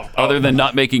 Yeah. Other than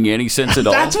not making any sense at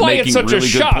all. That's why it's such a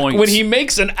shock when he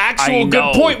makes an actual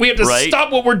good point. We have to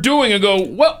stop what we're doing and go,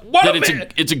 what a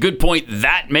minute. It's a good point.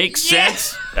 That makes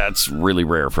sense. That's really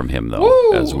rare from him,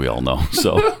 though, as we all know.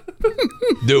 So,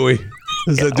 do we?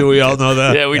 Do we all know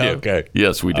that? Yeah, we do. Okay.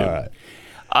 Yes, we do. All right.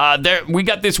 We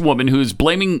got this woman who's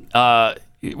blaming.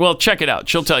 Well, check it out.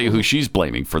 She'll tell you who she's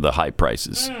blaming for the high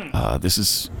prices. This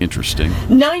is interesting.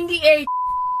 $98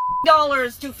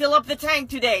 to fill up the tank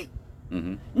today.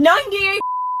 $98. $98.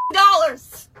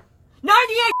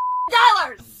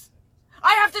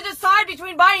 I have to decide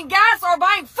between buying gas or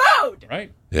buying food.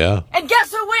 Right. Yeah. And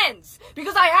guess who wins?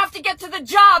 Because I have to get to the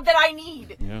job that I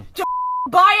need to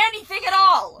buy anything at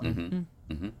all.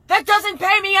 That doesn't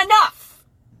pay me enough.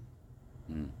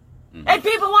 And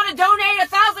people want to donate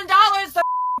 $1,000 to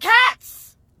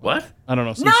cats. What? I don't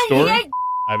know. Some story? $98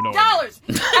 I have no idea.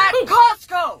 at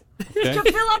Costco to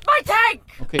fill up my tank.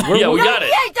 Okay, we got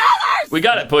it. $98. We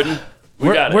got it, Puddin'.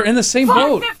 We're in the same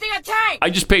boat. $5.50 a tank. I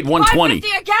just paid $120.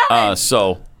 $5.50 a gallon.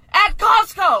 So at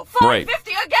Costco. $5.50 Right.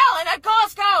 a gallon at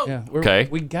Costco. Yeah, okay.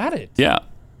 We got it. Yeah.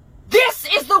 This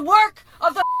is the work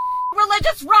of the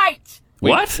religious right.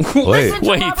 What? Listen to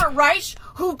Wait. Robert Reich,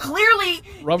 who clearly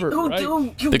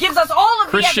who gives us all of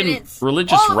Christian the evidence,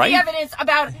 religious all of right? the evidence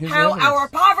about how our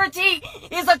poverty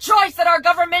is a choice that our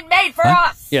government made for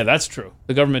us. Yeah, that's true.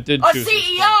 The government did A choose.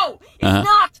 CEO is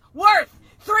not worth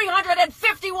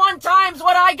 351 times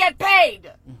what I get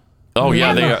paid. Oh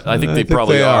yeah, they are. I think they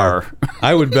probably are.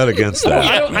 I would bet against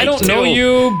that. I don't know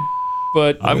you,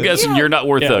 but I'm guessing you're not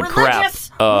worth a crap.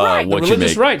 right. What The you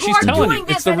religious make. right. She's Who are telling doing you.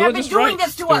 this It's the and have been religious doing right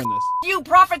this to doing us. this. You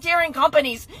profiteering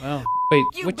companies. Well, wait,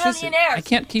 You which is it? billionaires. I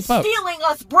can't keep up. Stealing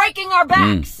us, breaking our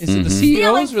backs. Is it the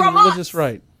Stealing CEOs or the from religious us,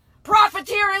 right?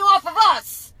 profiteering off of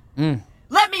us.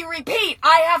 Let me repeat.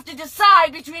 I have to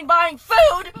decide between buying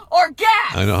food or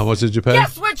gas. I know. How much did you pay?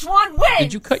 Guess which one wins.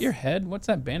 Did you cut your head? What's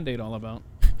that Band-Aid all about?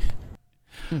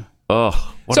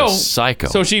 Oh, what a psycho.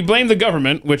 So she blamed the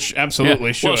government, which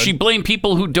absolutely should. Well, she blamed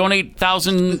people who donate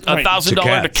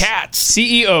 $1,000 to cats.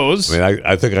 CEOs. I mean,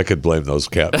 I think I could blame those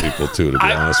cat people too, to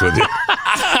be honest with you.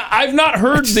 I've not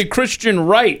heard the Christian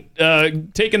right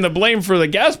taking the blame for the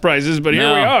gas prices, but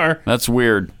here we are. That's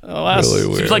weird. Really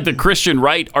weird. Seems like the Christian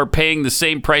right are paying the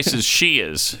same price as she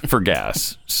is for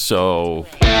gas. So.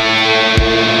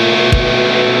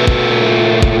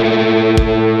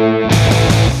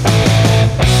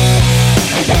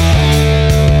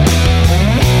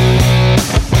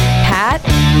 Pat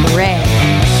Gray.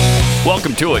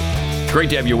 Welcome to it. Great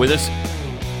to have you with us.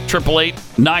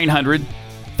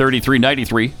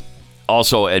 888-900-3393.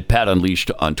 Also at Pat Unleashed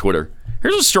on Twitter.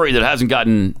 Here's a story that hasn't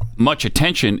gotten much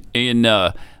attention in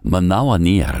Manawa,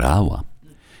 Nicaragua.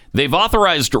 They've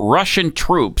authorized Russian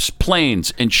troops,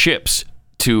 planes, and ships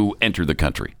to enter the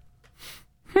country.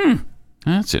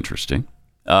 That's interesting.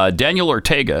 Daniel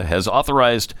Ortega has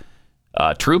authorized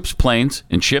troops, planes,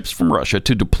 and ships from Russia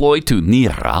to deploy to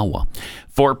Nicaragua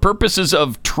for purposes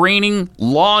of training,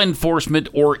 law enforcement,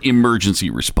 or emergency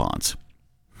response.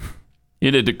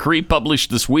 In a decree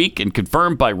published this week and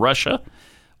confirmed by Russia,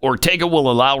 Ortega will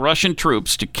allow Russian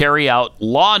troops to carry out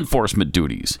law enforcement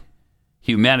duties,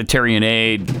 humanitarian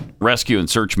aid, rescue and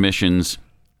search missions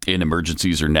in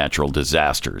emergencies or natural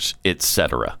disasters,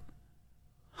 etc.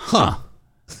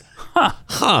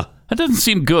 That doesn't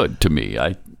seem good to me.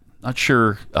 I'm not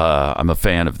sure I'm a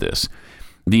fan of this.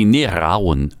 The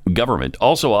Nicaraguan government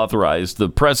also authorized the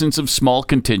presence of small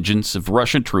contingents of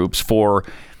Russian troops for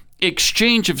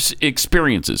exchange of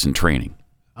experiences and training.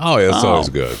 Oh, yeah, that's always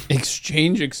good.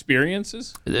 Exchange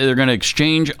experiences? They're going to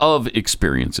exchange of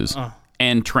experiences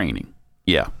and training.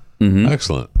 Yeah. Mm-hmm.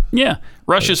 Excellent. Yeah.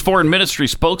 Russia's foreign ministry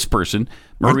spokesperson,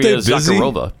 Maria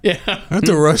Zakharova. Yeah. Aren't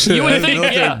the Russians You would think,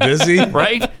 they're busy?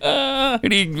 Right?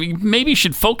 He maybe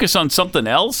should focus on something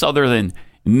else other than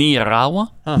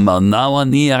Nicaragua, Manawa,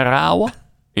 Nicaragua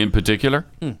in particular.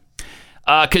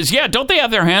 Because, don't they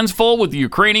have their hands full with the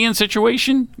Ukrainian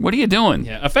situation? What are you doing?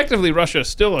 Yeah, effectively, Russia is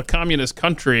still a communist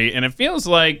country, and it feels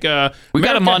like we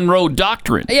got a Monroe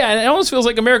Doctrine. Yeah, and it almost feels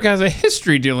like America has a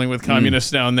history dealing with communists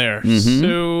down there.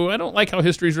 So I don't like how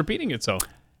history is repeating itself.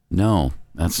 No,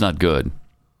 that's not good.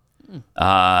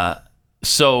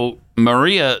 So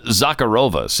Maria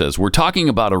Zakharova says we're talking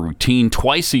about a routine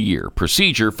twice-a-year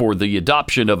procedure for the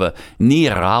adoption of a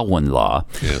Nicaraguan law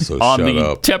on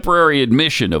the temporary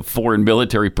admission of foreign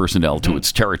military personnel to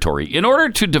its territory in order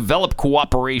to develop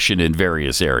cooperation in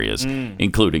various areas,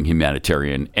 including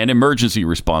humanitarian and emergency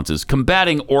responses,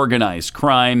 combating organized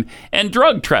crime and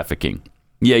drug trafficking.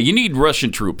 Yeah, you need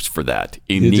Russian troops for that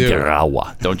in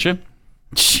Nicaragua, don't you?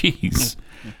 Jeez.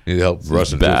 You need help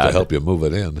Russian troops to help you move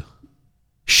it in.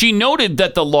 She noted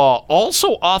that the law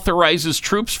also authorizes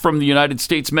troops from the United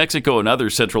States, Mexico, and other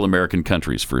Central American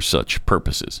countries for such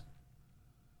purposes.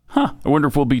 I wonder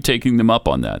if we'll be taking them up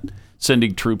on that,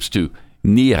 sending troops to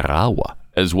Nicaragua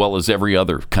as well as every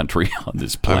other country on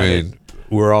this planet. I mean,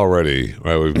 we're already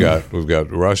right. We've got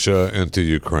Russia into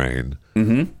Ukraine.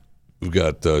 Mm-hmm. We've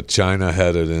got China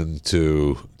headed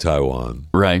into Taiwan.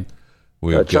 Right.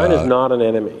 China's not an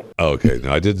enemy. Okay,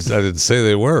 no, I didn't say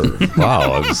they were.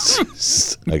 Wow,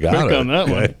 I got it. On that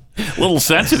one. A little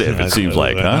sensitive, it seems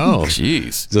like, huh? No.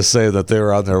 Jeez. Just say that they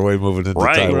were on their way moving into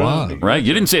Taiwan. Right.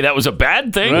 You didn't say that was a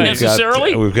bad thing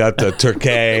necessarily. We've got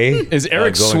Turkey. Is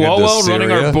Eric Swalwell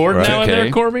running our board now in there,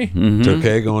 Corby? Mm-hmm.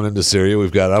 Turkey going into Syria.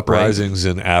 We've got uprisings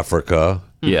in Africa.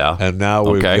 Yeah. And now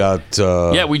we've got...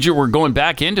 we're going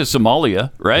back into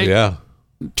Somalia, right? Yeah.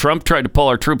 Trump tried to pull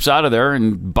our troops out of there,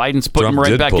 and Biden's putting them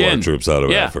right back in. Trump did pull our troops out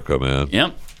of Africa, man.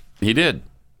 Yep, he did.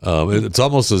 It's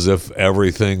almost as if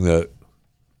everything that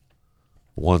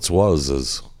once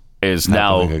was is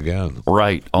now again.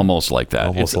 Right, almost like that.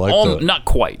 Almost like that. Not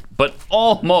quite, but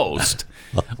almost.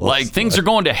 Like things are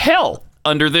going to hell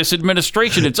under this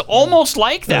administration. It's almost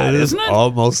like that, isn't it?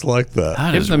 Almost like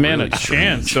that. Give the man a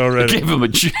chance already. Give him a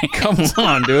chance. Come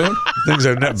on, dude. Things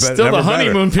are Still never the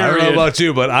honeymoon better. period. I don't know about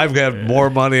you, but I've got more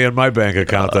money in my bank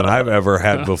account than I've ever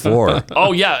had before.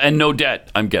 Oh, yeah, and no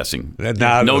debt, I'm guessing.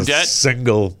 Not no a debt?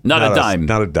 Single. Not a dime.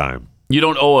 Not a dime. You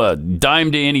don't owe a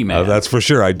dime to any man. That's for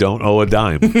sure. I don't owe a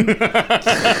dime. Since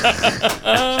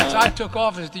I took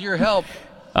office, to your help,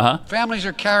 families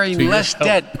are carrying less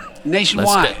debt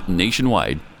nationwide.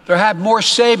 Nationwide. They have more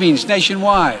savings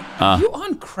nationwide. Are you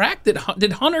on crack? Did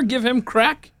Hunter give him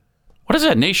crack? What is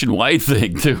that nationwide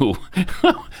thing, too?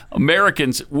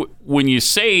 Americans, when you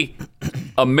say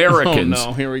Americans,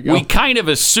 here we go. we kind of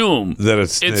assume that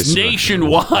it's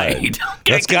nationwide.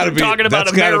 That's got to be talking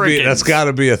about Americans. That's got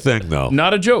to be a thing, though.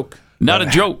 Not a joke. Not a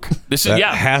joke. This is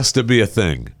has to be a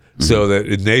thing. So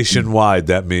that nationwide,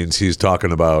 that means he's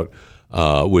talking about,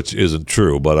 which isn't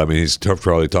true, but I mean he's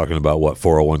probably talking about what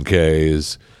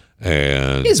 401ks.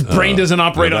 And his brain doesn't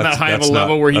operate on that high of a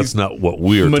level where he's that's not what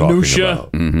we're minutia.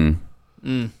 talking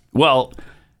about. Well,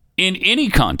 in any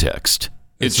context,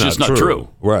 it's just not true.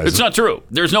 Right. It's not true.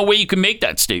 There's no way you can make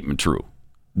that statement true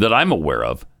that I'm aware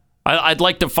of. I'd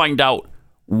like to find out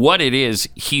what it is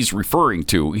he's referring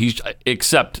to.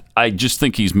 Except I just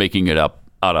think he's making it up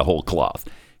out of whole cloth.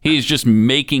 He's just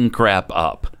making crap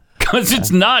up because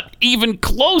it's not even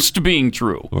close to being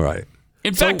true. Right.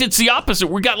 In fact, it's the opposite.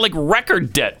 We got like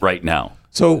record debt right now.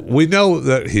 So we know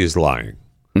that he's lying.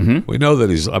 We know that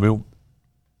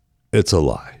it's a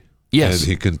lie. Yes. And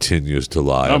he continues to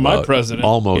lie Not my about president.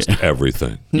 almost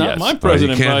everything. Not my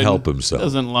president. He can't Biden help himself.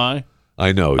 Doesn't lie.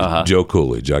 I know. Joe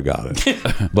Coolidge, I got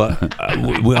it. But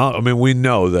we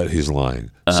know that he's lying.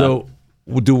 So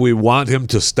do we want him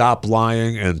to stop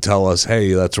lying and tell us,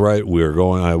 hey, that's right, we're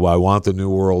going, I want the New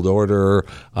World Order.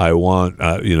 I want,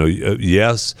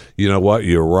 yes, you know what,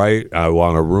 you're right. I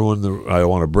want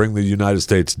to bring the United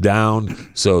States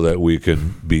down so that we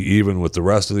can be even with the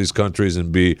rest of these countries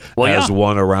and be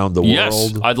one around the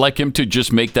world. I'd like him to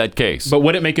just make that case. But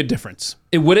would it make a difference?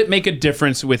 Would it make a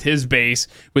difference with his base,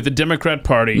 with the Democrat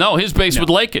Party? No, his base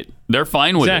would like it. They're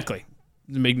fine with it. Exactly.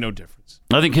 It make no difference.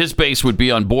 I think his base would be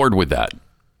on board with that.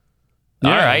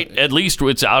 Yeah. All right, at least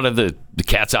it's out of the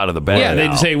cat's out of the bag. Yeah,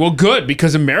 they'd say, well, good,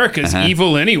 because America's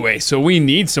evil anyway, so we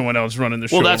need someone else running the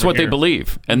show. Well, that's what they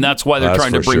believe, and that's why they're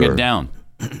trying to bring it down.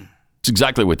 It's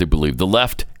exactly what they believe. The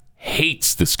left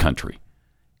hates this country,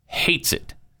 hates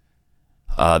it.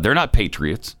 They're not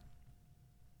patriots.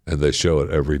 And they show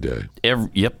it every day.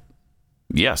 Yep.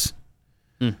 Yes.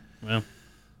 Well,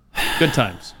 good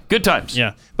times. Good times.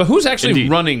 Yeah. But who's actually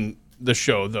running the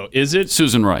show, though? Is it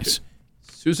Susan Rice?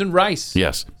 Susan Rice.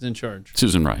 Yes. Is in charge.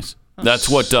 Susan Rice. That's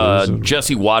what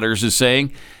Jesse Waters is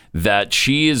saying, that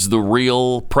she is the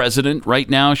real president right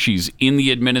now. She's in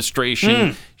the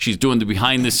administration. She's doing the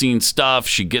behind-the-scenes stuff.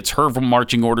 She gets her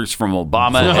marching orders from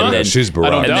Obama. And then, she's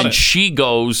and then she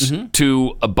goes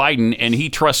to Biden, and he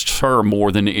trusts her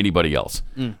more than anybody else.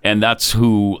 And that's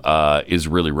who is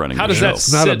really running the show.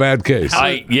 It's not a bad case.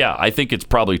 I think it's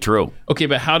probably true. Okay,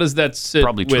 but how does that sit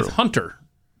with Hunter?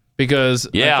 Because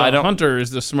Hunter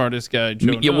is the smartest guy.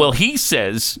 Well, he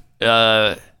says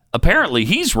apparently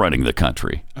he's running the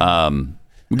country.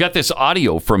 We got this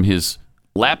audio from his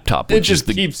laptop, which just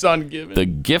keeps on giving. The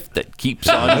gift that keeps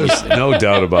on giving. There's no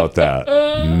doubt about that.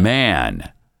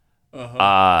 Man,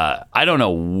 I don't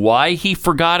know why he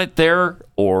forgot it there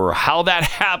or how that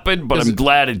happened, but I'm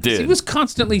glad it did. He was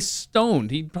constantly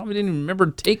stoned. He probably didn't even remember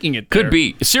taking it there. Could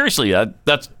be. Seriously,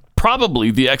 that's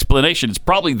probably the explanation. It's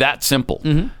probably that simple.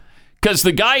 Because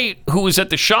the guy who was at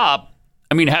the shop,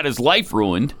 had his life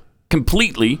ruined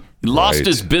completely, lost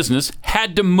his business,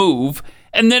 had to move,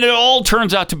 and then it all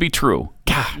turns out to be true.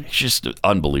 God, it's just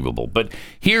unbelievable. But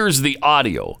here's the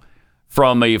audio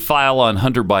from a file on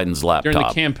Hunter Biden's laptop. During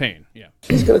the campaign, yeah.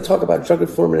 He's going to talk about drug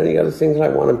reform and any other things that I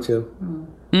want him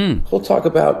to. He'll talk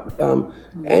about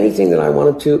anything that I want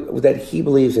him to, that he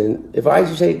believes in. If I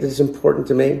say this is important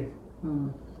to me,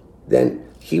 then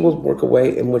he will work a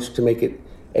way in which to make it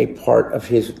a part of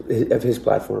his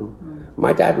platform.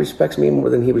 My dad respects me more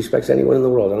than he respects anyone in the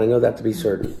world, and I know that to be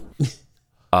certain.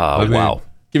 Wow.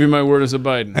 Give you my word as a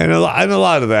Biden. And a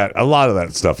lot of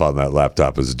that stuff on that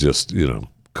laptop is just,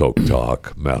 coke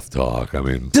talk, meth talk.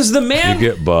 Does the man?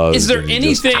 You get buzzed. Is there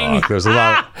anything? There's a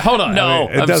lot. Hold on. No,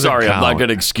 I'm sorry. I'm not going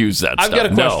to excuse that I've got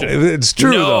a question. It's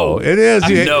true though. It is.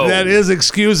 That is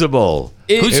excusable.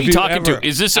 Who's he talking to?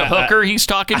 Is this a hooker he's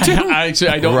talking to? Actually,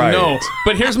 I don't know.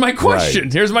 But here's my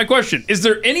question. Here's my question. Is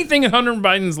there anything in Hunter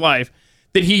Biden's life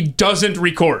that he doesn't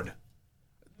record?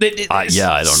 I don't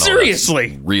know. Seriously.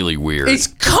 That's really weird. It's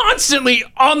constantly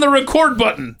on the record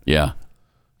button. Yeah.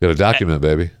 Got a document,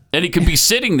 baby. And he could be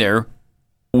sitting there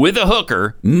with a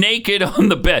hooker, naked on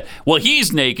the bed. Well,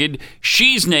 he's naked,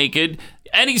 she's naked,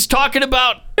 and he's talking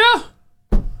about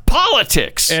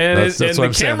politics. And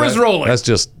the camera's rolling. That's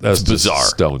just bizarre.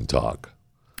 Stone talk.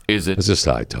 Is it? It's just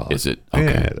high talk. Is it?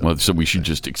 Okay. Yeah. Well, so we should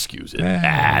just excuse it.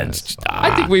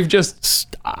 I think we've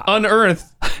just unearthed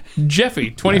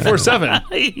Jeffy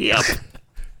 24/7. Yep.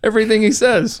 Everything he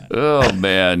says. Oh,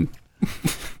 man.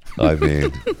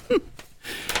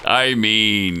 I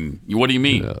mean, what do you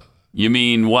mean? You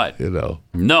mean what?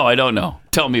 No, I don't know.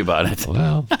 Tell me about it.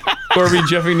 Well, Corby,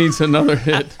 Jeffy needs another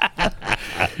hit.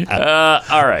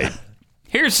 All right.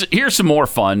 Here's some more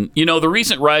fun. You know, the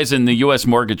recent rise in the U.S.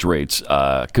 mortgage rates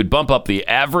could bump up the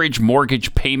average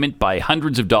mortgage payment by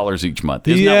hundreds of dollars each month.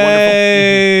 Isn't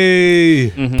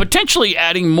that wonderful? Mm-hmm. Potentially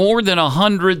adding more than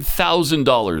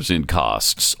 $100,000 in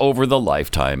costs over the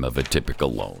lifetime of a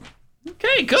typical loan.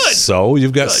 Okay, good. So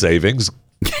you've got savings.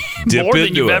 Dip more into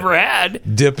than you've it. ever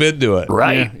had. Dip into it.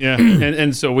 Right. Yeah.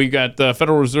 And so we got the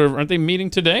Federal Reserve. Aren't they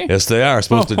meeting today? Yes, they are.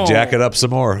 Supposed to jack it up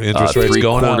some more. Interest rates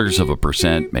going up.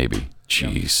 0.75%, maybe.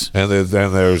 Jeez. And then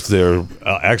they're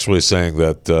actually saying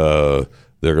that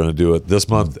they're going to do it this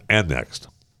month and next.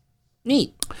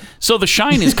 Neat. So the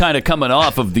shine is kind of coming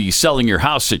off of the selling your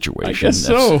house situation. I guess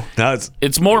so. Now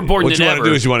it's more important than ever. What you want to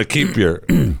do is you want to keep your...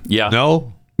 Yeah.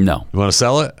 No? No. You want to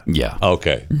sell it? Yeah.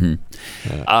 Okay.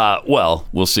 Mm-hmm. Well,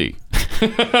 we'll see.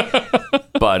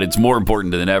 But it's more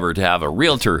important than ever to have a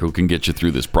realtor who can get you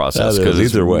through this process because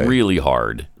it's really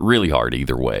hard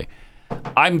either way.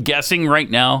 I'm guessing right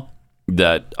now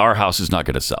that our house is not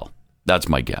going to sell. That's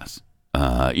my guess.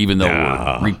 Even though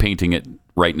we're repainting it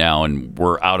right now and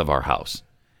we're out of our house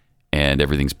and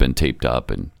everything's been taped up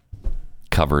and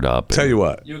covered up. Tell you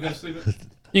what. You going to sleep it?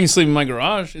 You can sleep in my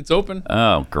garage. It's open.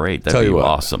 Oh, great. That'd be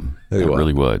awesome. It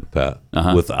really would. Pat,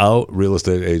 without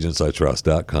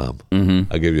realestateagentsitrust.com,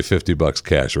 I give you $50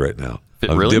 cash right now.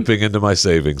 I'm dipping into my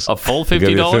savings. A full $50? I give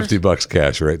you $50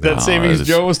 cash right now. That savings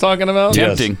Joe was talking about?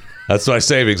 Tempting. Yes. That's my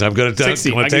savings. I'm going to take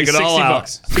it all out.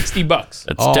 $60.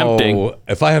 That's tempting.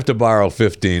 If I have to borrow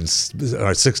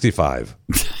 65.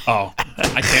 Oh,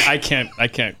 I can't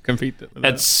compete with that.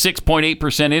 At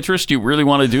 6.8% interest, you really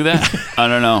want to do that? I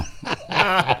don't know.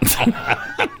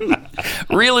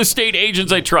 Real Estate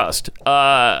Agents I Trust.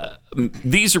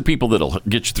 These are people that'll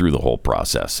get you through the whole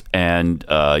process, and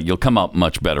you'll come out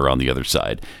much better on the other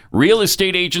side.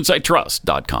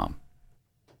 realestateagentsitrust.com.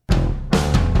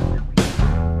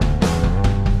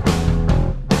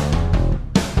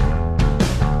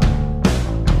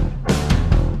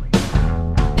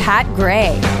 Pat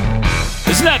Gray.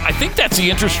 Isn't that? I think that's the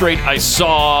interest rate I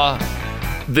saw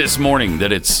this morning.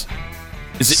 That it's.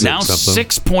 Is it now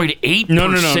 6.8%?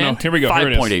 No. Here we go.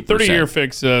 5.8%. 30-year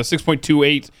fix,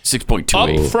 6.28.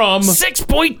 6.28. Up from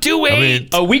 6.28. I mean,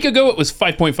 a week ago, it was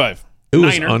 5.5. It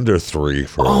was under 3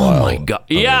 for a while. Oh my God!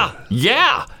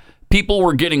 Yeah. People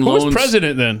were getting loans. Who was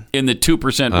president then? In the 2%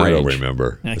 range. I don't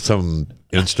remember. Some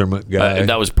instrument guy.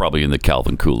 That was probably in the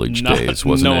Calvin Coolidge days,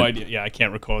 wasn't it? No idea. Yeah, I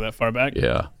can't recall that far back.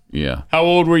 Yeah. How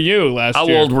old were you last year?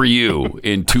 How old were you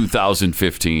in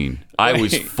 2015? I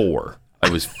was 4. I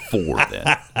was 4 then.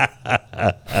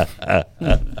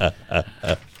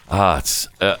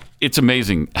 It's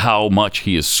amazing how much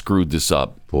he has screwed this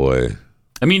up. Boy.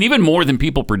 I mean, even more than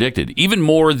people predicted, even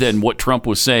more than what Trump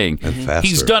was saying. And faster.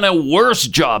 He's done a worse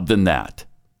job than that.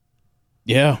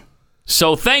 Yeah.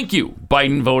 So thank you,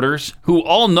 Biden voters, who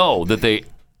all know that they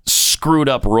screwed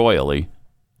up royally.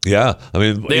 Yeah, I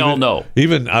mean, they all know.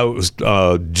 Even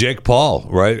Jake Paul,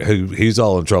 right? He's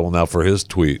all in trouble now for his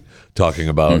tweet talking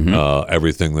about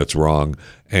everything that's wrong.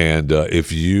 And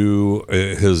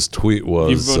his tweet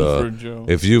was,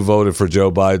 if you voted for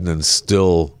Joe Biden and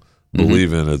still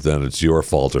believe in it, then it's your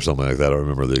fault or something like that. I don't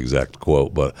remember the exact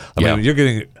quote, but I mean, you're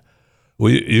getting,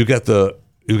 you got the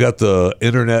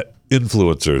internet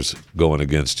influencers going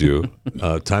against you.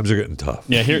 Times are getting tough.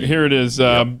 Yeah, here it is.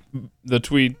 The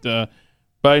tweet.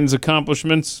 Biden's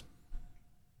accomplishments: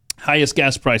 highest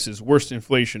gas prices, worst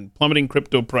inflation, plummeting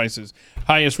crypto prices,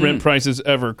 highest rent prices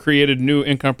ever, created new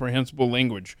incomprehensible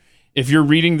language. If you're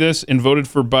reading this and voted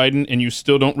for Biden and you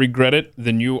still don't regret it,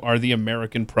 then you are the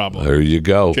American problem. There you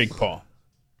go. Jake Paul.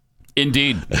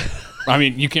 Indeed. I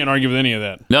mean, you can't argue with any of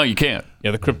that. No, you can't.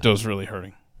 Yeah, the crypto's really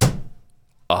hurting.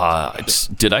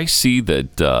 Did I see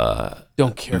that?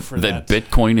 Don't care for that.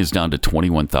 Bitcoin is down to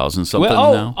 21,000 something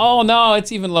now. Oh no,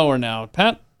 it's even lower now,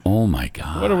 Pat. Oh my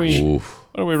God. What are we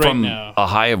right now? A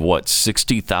high of what?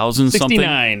 60,000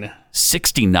 something.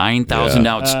 69,000.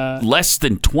 Now it's less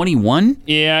than 21.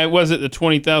 Yeah, it was at the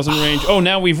 20,000 range. Oh,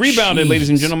 now we've rebounded, ladies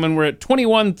and gentlemen. We're at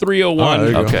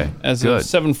 21,301. Okay, as of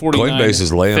 7:49. Coinbase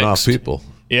is laying off people.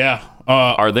 Yeah.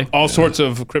 Are they? All sorts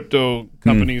of crypto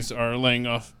companies are laying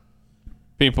off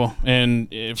people and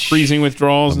freezing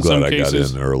withdrawals in some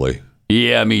cases. I got in early.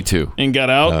 Yeah, me too. And got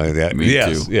out? Me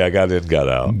too. Yeah, I got in, got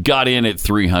out. Got in at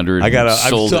 300.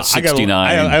 Sold at 69.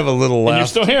 I have a little left. And you're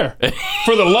still here.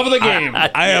 For the love of the game.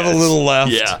 I have a little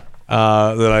left. Yeah.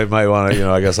 That I might want to,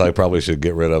 I guess I probably should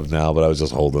get rid of now, but I was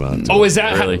just holding on to. Oh, is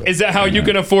that how you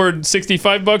can afford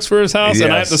 $65 for his house? Yes,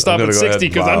 and I have to stop at 60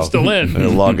 because I'm still in. I'm going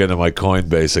to log into my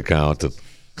Coinbase account.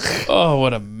 Oh,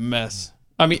 what a mess.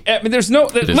 I mean, there's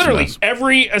literally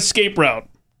every escape route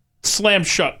slammed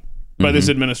shut by this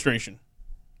administration.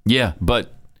 Yeah,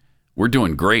 but we're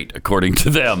doing great according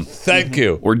to them. Thank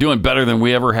you. We're doing better than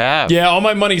we ever have. Yeah, all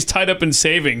my money's tied up in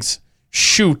savings.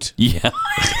 Shoot. Yeah.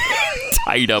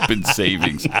 Tied up in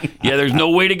savings. Yeah, there's no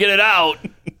way to get it out.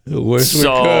 Wish we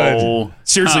could.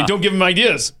 Seriously, don't give them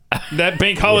ideas. That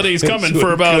bank holiday is coming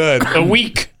for about a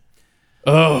week.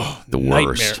 Oh, the nightmare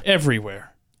worst.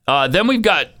 everywhere. Then we've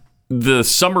got the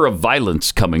summer of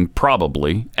violence coming,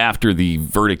 probably, after the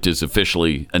verdict is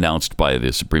officially announced by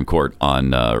the Supreme Court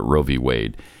on Roe v.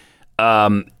 Wade.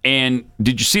 And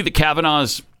did you see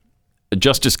that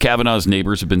Justice Kavanaugh's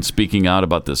neighbors have been speaking out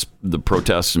about the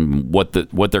protests and what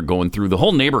they're going through? The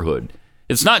whole neighborhood.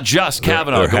 It's not just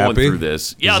Kavanaugh going through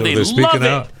this. Yeah, they love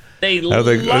it. They love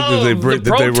did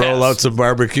they roll out some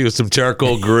barbecue, some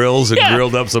charcoal grills, and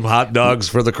grilled up some hot dogs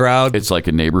for the crowd? It's like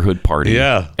a neighborhood party.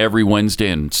 Yeah. Every Wednesday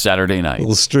and Saturday night.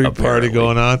 Little street party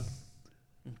going on.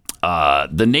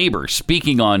 The neighbor,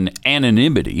 speaking on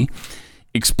anonymity,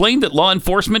 explained that law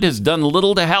enforcement has done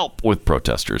little to help with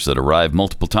protesters that arrive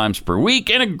multiple times per week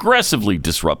and aggressively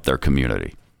disrupt their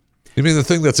community. You mean the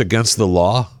thing that's against the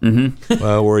law? Mm-hmm.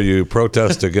 Where you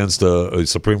protest against a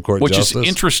Supreme Court justice? Which is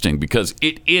interesting because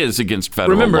it is against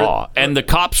federal law. And the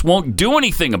cops won't do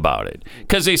anything about it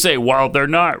because they say, well, they're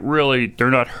not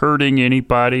hurting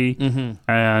anybody.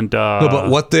 Mm-hmm. And no, but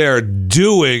what they're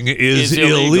doing is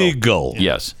illegal.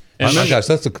 Yes. Oh my gosh,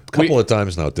 that's a couple of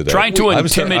times now today. Trying to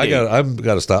intimidate. I've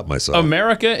got to stop myself.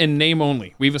 America in name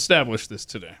only. We've established this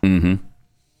today. Mm-hmm.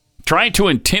 Trying to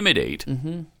intimidate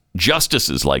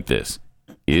justices like this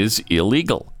is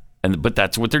illegal, but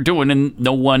that's what they're doing, and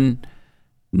no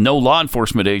law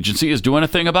enforcement agency is doing a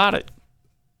thing about it.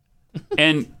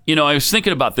 And I was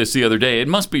thinking about this the other day. It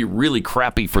must be really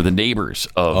crappy for the neighbors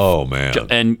of. Oh man!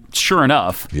 And sure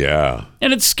enough, yeah.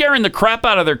 And it's scaring the crap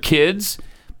out of their kids.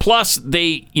 Plus,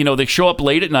 they show up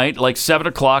late at night, like 7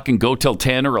 o'clock, and go till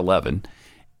 10 or 11,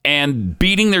 and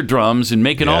beating their drums and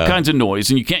making all kinds of noise,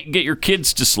 and you can't get your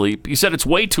kids to sleep. He said it's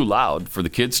way too loud for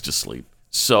the kids to sleep.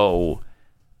 So,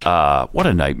 what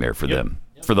a nightmare for them,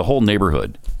 for the whole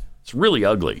neighborhood. It's really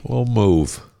ugly. Well,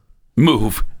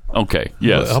 move. Okay.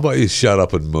 Yes. How about you shut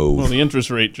up and move? Well, the interest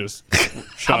rate just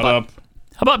shot up.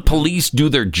 How about police do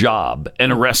their job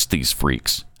and arrest these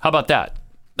freaks? How about that?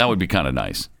 That would be kind of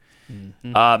nice.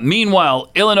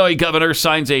 Meanwhile, Illinois governor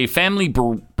signs a family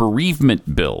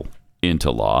bereavement bill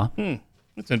into law.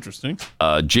 That's interesting.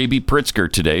 J.B.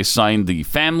 Pritzker today signed the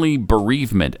Family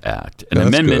Bereavement Act, an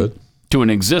amendment to an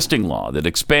existing law that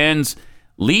expands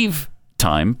leave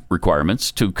time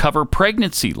requirements to cover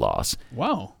pregnancy loss,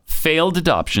 failed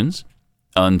adoptions,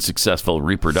 unsuccessful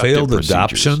reproductive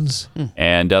procedures,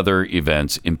 and other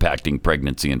events impacting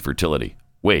pregnancy and fertility.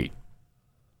 Wait,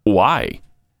 why?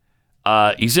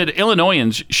 He said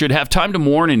Illinoisans should have time to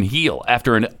mourn and heal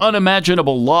after an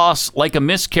unimaginable loss like a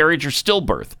miscarriage or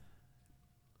stillbirth.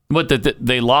 What, that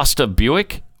they lost a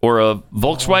Buick or a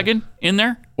Volkswagen in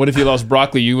there? What if you lost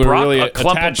broccoli? You were really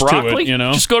attached to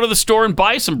it, Just go to the store and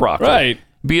buy some broccoli. Right.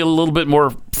 Be a little bit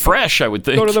more fresh, I would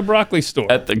think. Go to the broccoli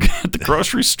store. At the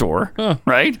grocery store,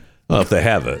 right? Well, if they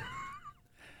have it.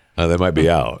 They might be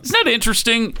out. Isn't that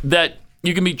interesting that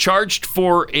you can be charged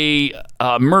for a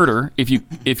murder if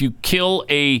you kill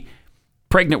a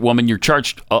pregnant woman? You're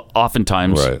charged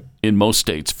oftentimes in most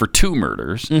states for 2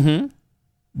 murders,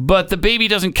 but the baby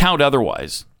doesn't count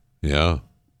otherwise. Yeah,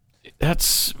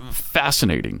 that's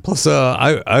fascinating. Plus,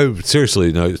 I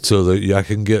seriously so that I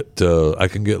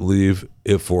can get leave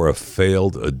if for a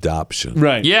failed adoption.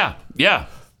 Right? Yeah.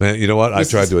 Man, you know what? I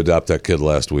tried to adopt that kid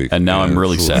last week, and now I'm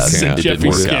really sad. This is a Jeffy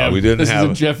scam. This is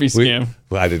a Jeffy scam.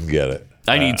 I didn't get it.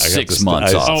 I need 6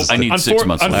 months off. I need 6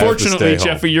 months off. Unfortunately,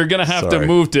 Jeffy, you're going to have to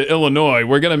move to Illinois.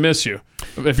 We're going to miss you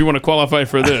if you want to qualify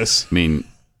for this. I mean,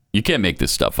 you can't make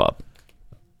this stuff up.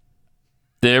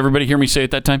 Did everybody hear me say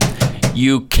it that time?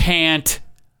 You can't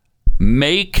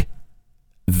make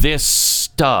this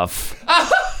stuff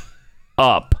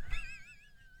up.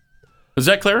 Is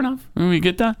that clear enough? Did we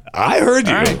get that? I heard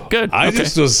you. All right, good. I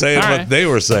just was saying what they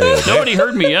were saying. Nobody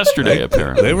heard me yesterday,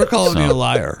 apparently. They were calling me a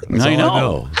liar. That's I all I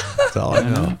know. That's all I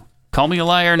know. Call me a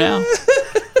liar now.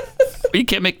 You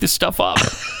can't make this stuff up.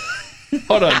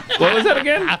 Hold on. What was that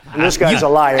again? This guy's a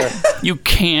liar. You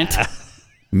can't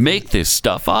make this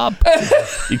stuff up.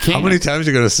 You can't. How many times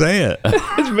are you going to say it?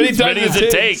 As many times as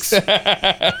it takes.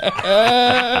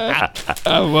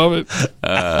 I love it.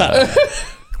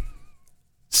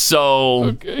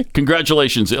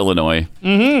 Congratulations, Illinois.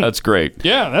 Mm-hmm. That's great.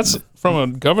 Yeah, that's from a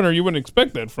governor you wouldn't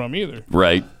expect that from either.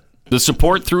 Right. The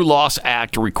Support Through Loss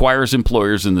Act requires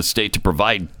employers in the state to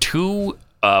provide 2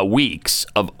 weeks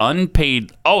of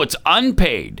unpaid. Oh, it's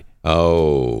unpaid.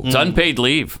 Oh. It's unpaid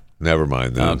leave. Never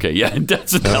mind that. Okay, yeah, it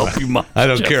doesn't help you much. I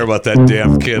don't care about that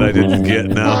damn kid I didn't get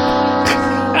now.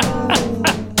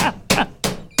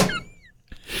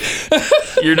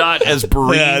 You're not as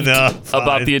bereaved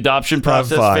about the adoption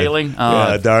process failing?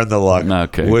 Yeah, darn the luck.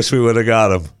 Okay. Wish we would have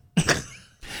got him.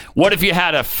 What if you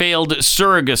had a failed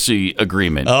surrogacy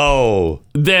agreement? Oh.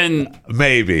 Then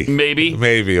maybe.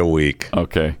 Maybe a week.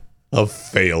 Okay. A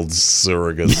failed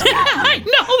surrogacy. I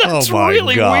know, that's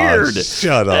really gosh. weird.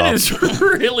 Shut up. That is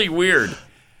really weird.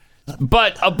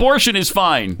 But abortion is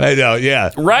fine. I know,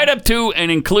 yeah. Right up to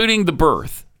and including the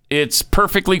birth. It's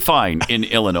perfectly fine in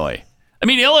Illinois. I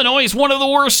mean, Illinois is one of the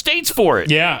worst states for it.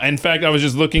 Yeah. In fact, I was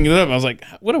just looking it up. I was like,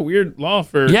 what a weird law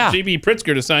for J.B.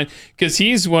 Pritzker to sign, because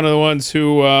he's one of the ones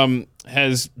who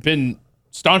has been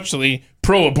staunchly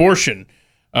pro-abortion.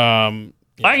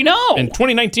 I know. In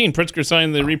 2019, Pritzker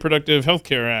signed the Reproductive Health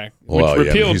Care Act, which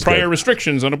repealed prior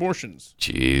restrictions on abortions.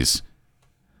 Jeez.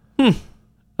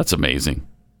 That's amazing.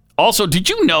 Also, did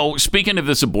you know, speaking of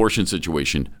this abortion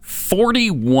situation,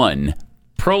 41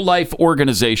 pro-life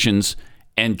organizations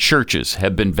and churches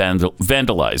have been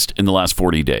vandalized in the last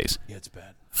 40 days. Yeah, it's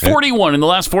bad. 41 in the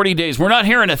last 40 days. We're not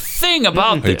hearing a thing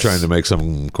about this. Are you trying to make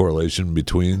some correlation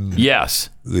between the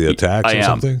attacks or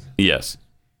something? Yes.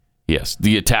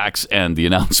 The attacks and the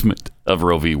announcement of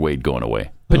Roe v. Wade going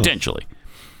away. Potentially.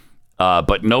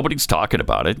 But nobody's talking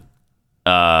about it.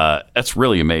 That's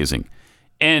really amazing.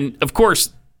 And, of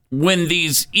course, when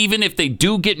these, even if they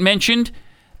do get mentioned,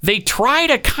 they try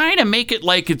to kind of make it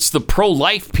like it's the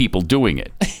pro-life people doing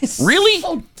it. Really?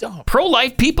 So dumb.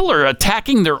 Pro-life people are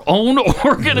attacking their own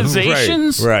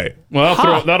organizations? Right.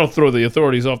 Well, that'll throw the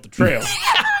authorities off the trail.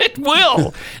 It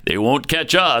will. They won't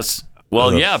catch us.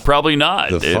 Well, probably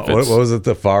not. What was it?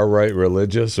 The far right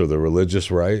religious or the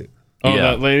religious right? Oh,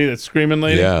 that lady, that screaming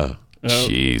lady? Yeah.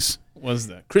 Jeez. What was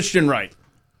that? Christian right.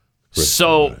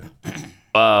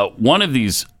 One of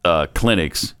these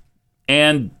clinics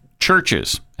and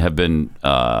churches have been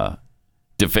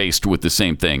defaced with the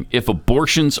same thing. If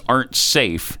abortions aren't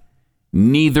safe,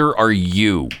 neither are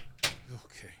you.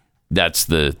 Okay. That's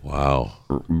the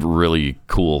really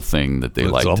cool thing that they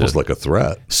like. It's almost like a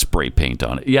threat. Spray paint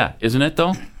on it. Yeah, isn't it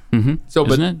though? Mm-hmm. So,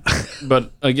 isn't it?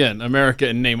 But again, America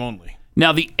in name only.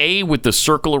 Now the A with the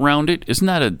circle around it, is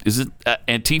it an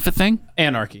Antifa thing?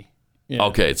 Anarchy. Yeah.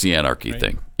 Okay, it's the anarchy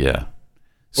thing. Yeah.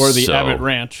 Or the Abbott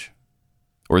Ranch.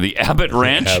 Or the Abbott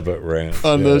Ranch? Abbott Ranch.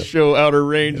 On the show Outer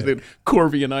Range that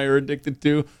Corby and I are addicted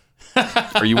to.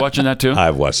 Are you watching that too?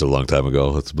 I've watched it a long time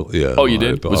ago. Oh, you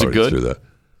did? Was it good?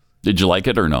 Did you like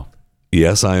it or no?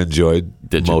 Yes, I enjoyed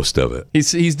most of it.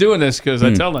 He's doing this because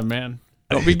I tell him, man,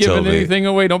 don't be giving anything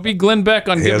away. Don't be Glenn Beck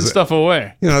on giving stuff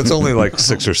away. It's only like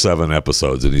 6 or 7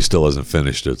 episodes, and he still hasn't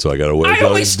finished it. So I got to wait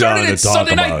until he's he's done to talk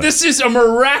Sunday about night. it. This is a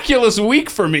miraculous week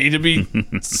for me to be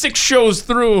 6 shows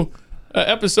through,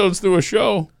 episodes through a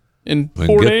show in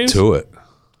 4 days. Get to it.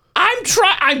 I'm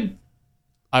trying.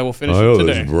 I will finish I know it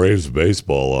today. there's Braves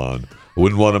baseball on.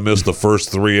 Wouldn't want to miss the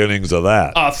first 3 innings of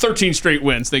that. 13 straight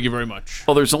wins. Thank you very much.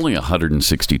 Well, there's only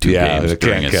 162 games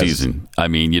during a season. I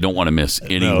mean, you don't want to miss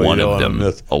any one of them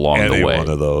along the way. One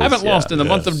of those. I haven't lost in the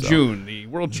month of June. The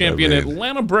world champion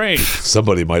Atlanta Braves.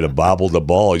 Somebody might have bobbled the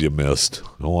ball you missed.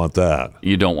 Don't want that.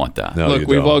 You don't want that. No, Look,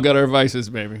 we've all got our vices,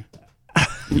 baby.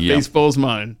 Baseball's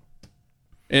mine.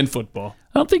 And football.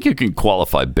 I don't think you can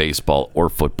qualify baseball or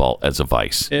football as a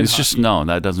vice. It's just, no,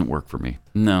 that doesn't work for me.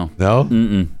 No. No?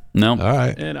 Mm-mm. No. All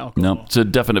right. And alcohol. No, it's a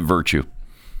definite virtue.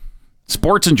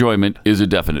 Sports enjoyment is a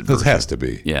definite virtue. It has to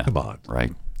be. Yeah. Come on.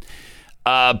 Right.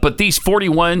 But these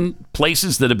 41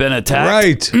 places that have been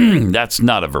attacked, that's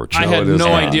not a virtue. I had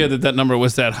no idea that number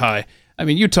was that high. I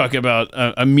mean, you talk about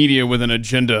a media with an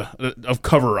agenda of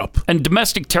cover-up. And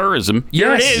domestic terrorism.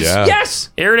 Here it is. Yeah.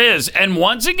 Yes. Here it is. And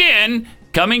once again,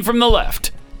 coming from the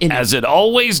left. As it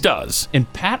always does.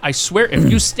 And Pat, I swear,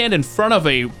 if you stand in front of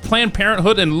a Planned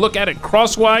Parenthood and look at it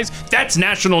crosswise, that's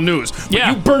national news. But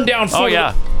you burn down.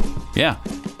 Yeah.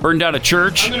 Burn down a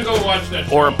church. I'm gonna go watch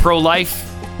that. Or a pro-life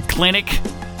clinic.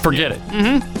 Forget it.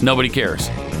 Mm-hmm. Nobody cares.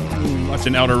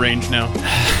 Watching Outer Range now.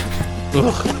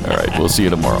 All right, we'll see you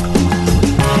tomorrow.